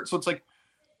got hurt. So it's like,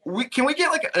 can we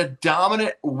get like a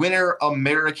dominant winner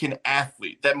American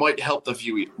athlete that might help the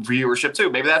viewership too?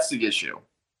 Maybe that's the issue.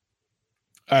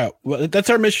 All right, well,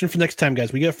 that's our mission for next time,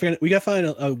 guys. We got to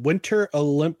find a winter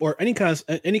Olymp or any kind of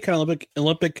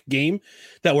Olympic game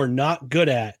that we're not good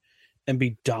at and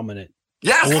be dominant.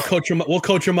 Yes, and we'll coach them. We'll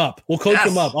coach them up.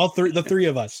 The three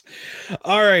of us.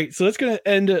 All right, so that's gonna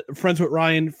end Friends with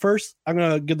Ryan. First, I'm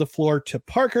gonna give the floor to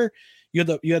Parker. You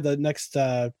had the next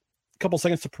couple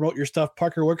seconds to promote your stuff.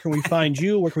 Parker, where can we find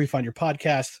you? Where can we find your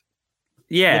podcast?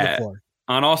 Yeah,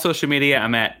 on all social media,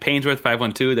 I'm at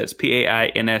Painsworth512. That's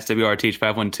PAINSWRTH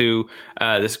 512.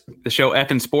 The show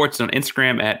FN Sports is on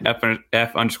Instagram at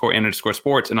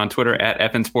F_N_sports and on Twitter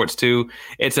at FN Sports 2.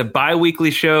 It's a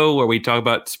bi-weekly show where we talk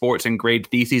about sports and grade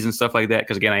theses and stuff like that.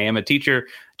 Because again, I am a teacher.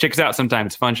 Check us out sometime.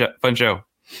 It's a fun show.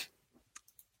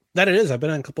 That it is. I've been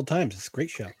on a couple times. It's a great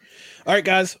show. All right,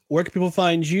 guys, where can people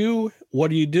find you?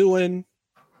 What are you doing?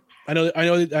 I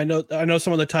know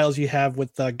some of the titles you have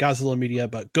with Godzilla Media,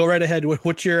 but go right ahead.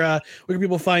 What's your where can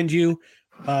people find you?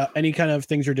 Any kind of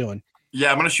things you're doing?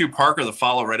 Yeah, I'm going to shoot Parker the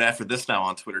follow right after this now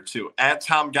on Twitter too. At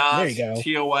Tom Goz,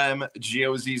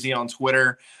 TOMGOZZ on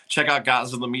Twitter. Check out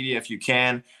Godzilla Media if you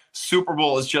can. Super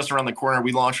Bowl is just around the corner.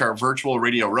 We launch our virtual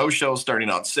Radio Row show starting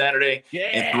on Saturday. Yeah.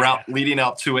 And throughout leading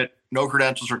up to it, no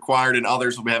credentials required, and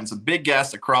others will be having some big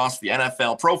guests across the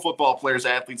NFL, pro football players,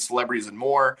 athletes, celebrities, and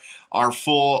more. Our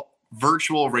full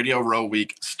virtual Radio Row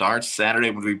week starts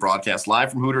Saturday when we broadcast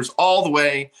live from Hooters all the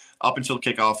way up until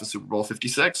kickoff of Super Bowl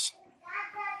 56.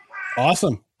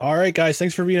 Awesome. All right, guys.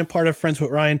 Thanks for being a part of Friends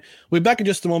with Ryan. We'll be back in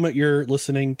just a moment. You're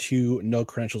listening to No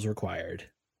Credentials Required.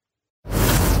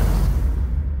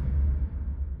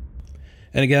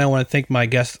 And again, I want to thank my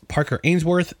guests, Parker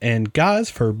Ainsworth and Goz,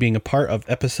 for being a part of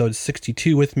episode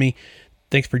 62 with me.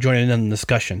 Thanks for joining in on the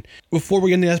discussion. Before we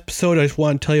get into the episode, I just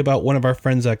want to tell you about one of our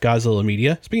friends at Godzilla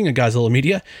Media. Speaking of Godzilla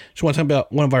Media, I just want to talk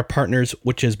about one of our partners,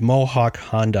 which is Mohawk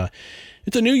Honda.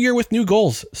 It's a new year with new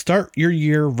goals. Start your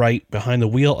year right behind the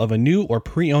wheel of a new or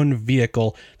pre-owned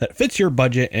vehicle that fits your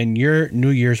budget and your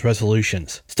New Year's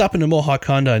resolutions. Stop into Mohawk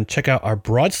Honda and check out our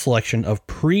broad selection of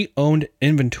pre-owned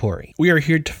inventory. We are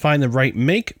here to find the right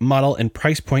make, model, and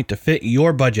price point to fit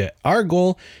your budget. Our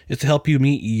goal is to help you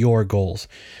meet your goals.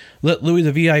 Let Louis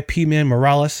the VIP Man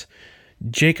Morales,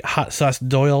 Jake Hot Sauce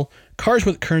Doyle, Cars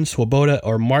with Kern Swoboda,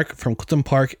 or Mark from Clifton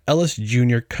Park Ellis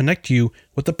Jr. connect you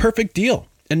with the perfect deal.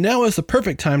 And now is the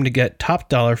perfect time to get top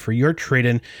dollar for your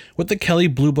trade-in with the Kelly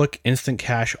Blue Book Instant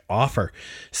Cash offer.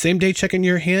 Same day check in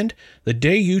your hand, the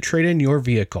day you trade in your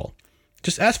vehicle.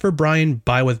 Just ask for Brian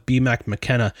Buy with BMAC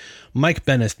McKenna, Mike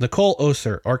Bennis, Nicole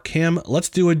Oser, or Cam Let's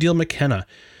Do a Deal McKenna.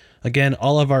 Again,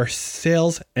 all of our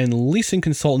sales and leasing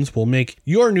consultants will make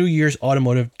your New Year's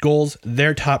automotive goals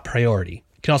their top priority.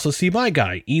 You can also see my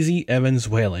guy, Easy Evans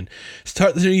Whalen.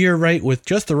 Start the new year right with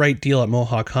just the right deal at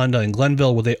Mohawk Honda in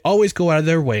Glenville, where they always go out of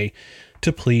their way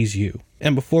to please you.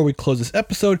 And before we close this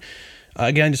episode,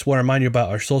 again, just want to remind you about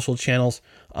our social channels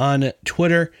on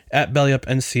Twitter at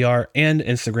BellyUpNCR and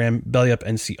Instagram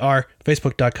BellyUpNCR,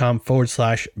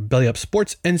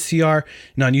 Facebook.com/BellyUpSportsNCR,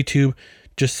 and on YouTube,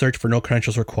 just search for No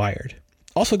Credentials Required.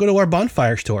 Also, go to our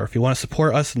Bonfire store if you want to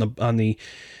support us on the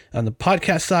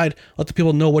podcast side. Let the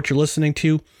people know what you're listening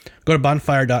to. Go to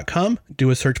bonfire.com, do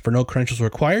a search for No Credentials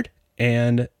Required,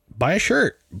 and buy a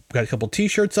shirt. We've got a couple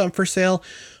t-shirts on for sale.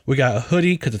 We got a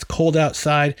hoodie because it's cold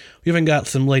outside. We even got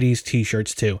some ladies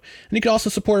t-shirts too. And you can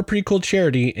also support a pretty cool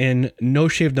charity in No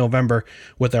Shave November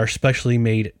with our specially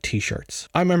made t-shirts.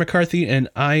 I'm Aaron McCarthy, and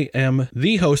I am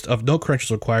the host of No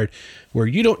Credentials Required, where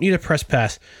you don't need a press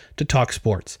pass to talk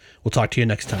sports. We'll talk to you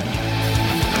next time.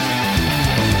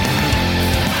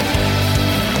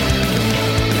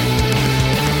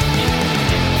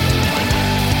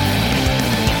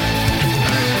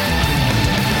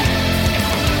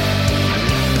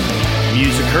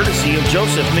 and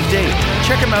Joseph McDade.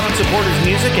 Check him out and support his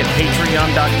music at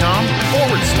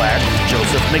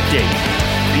patreon.com/Joseph McDade.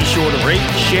 Be sure to rate,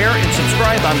 share, and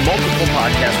subscribe on multiple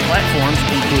podcast platforms,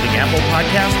 including Apple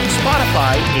Podcasts,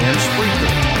 Spotify, and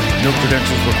Spreaker. No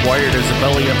credentials required as a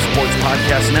Belly Up Sports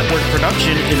Podcast Network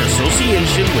production in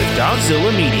association with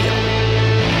Godzilla Media.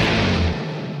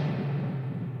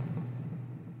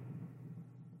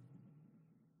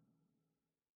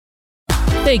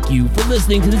 Thank you for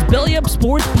listening to this Belly Up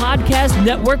Sports Podcast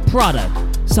Network product.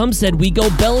 Some said we go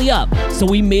belly up, so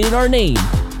we made it our name,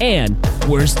 and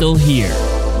we're still here.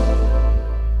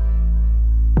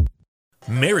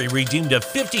 Mary redeemed a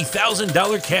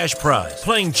 $50,000 cash prize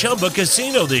playing Chumba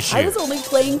Casino this year. I was only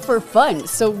playing for fun,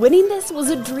 so winning this was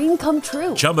a dream come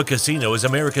true. Chumba Casino is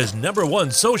America's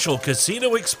 #1 social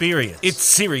casino experience. It's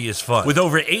serious fun. With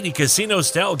over 80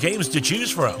 casino-style games to choose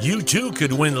from, you too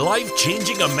could win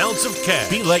life-changing amounts of cash.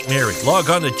 Be like Mary. Log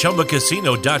on to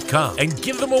ChumbaCasino.com and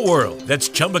give them a whirl. That's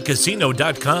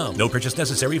ChumbaCasino.com. No purchase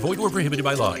necessary. Void where prohibited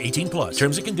by law. 18+.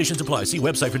 Terms and conditions apply. See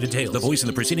website for details. The voice in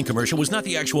the preceding commercial was not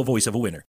the actual voice of a winner.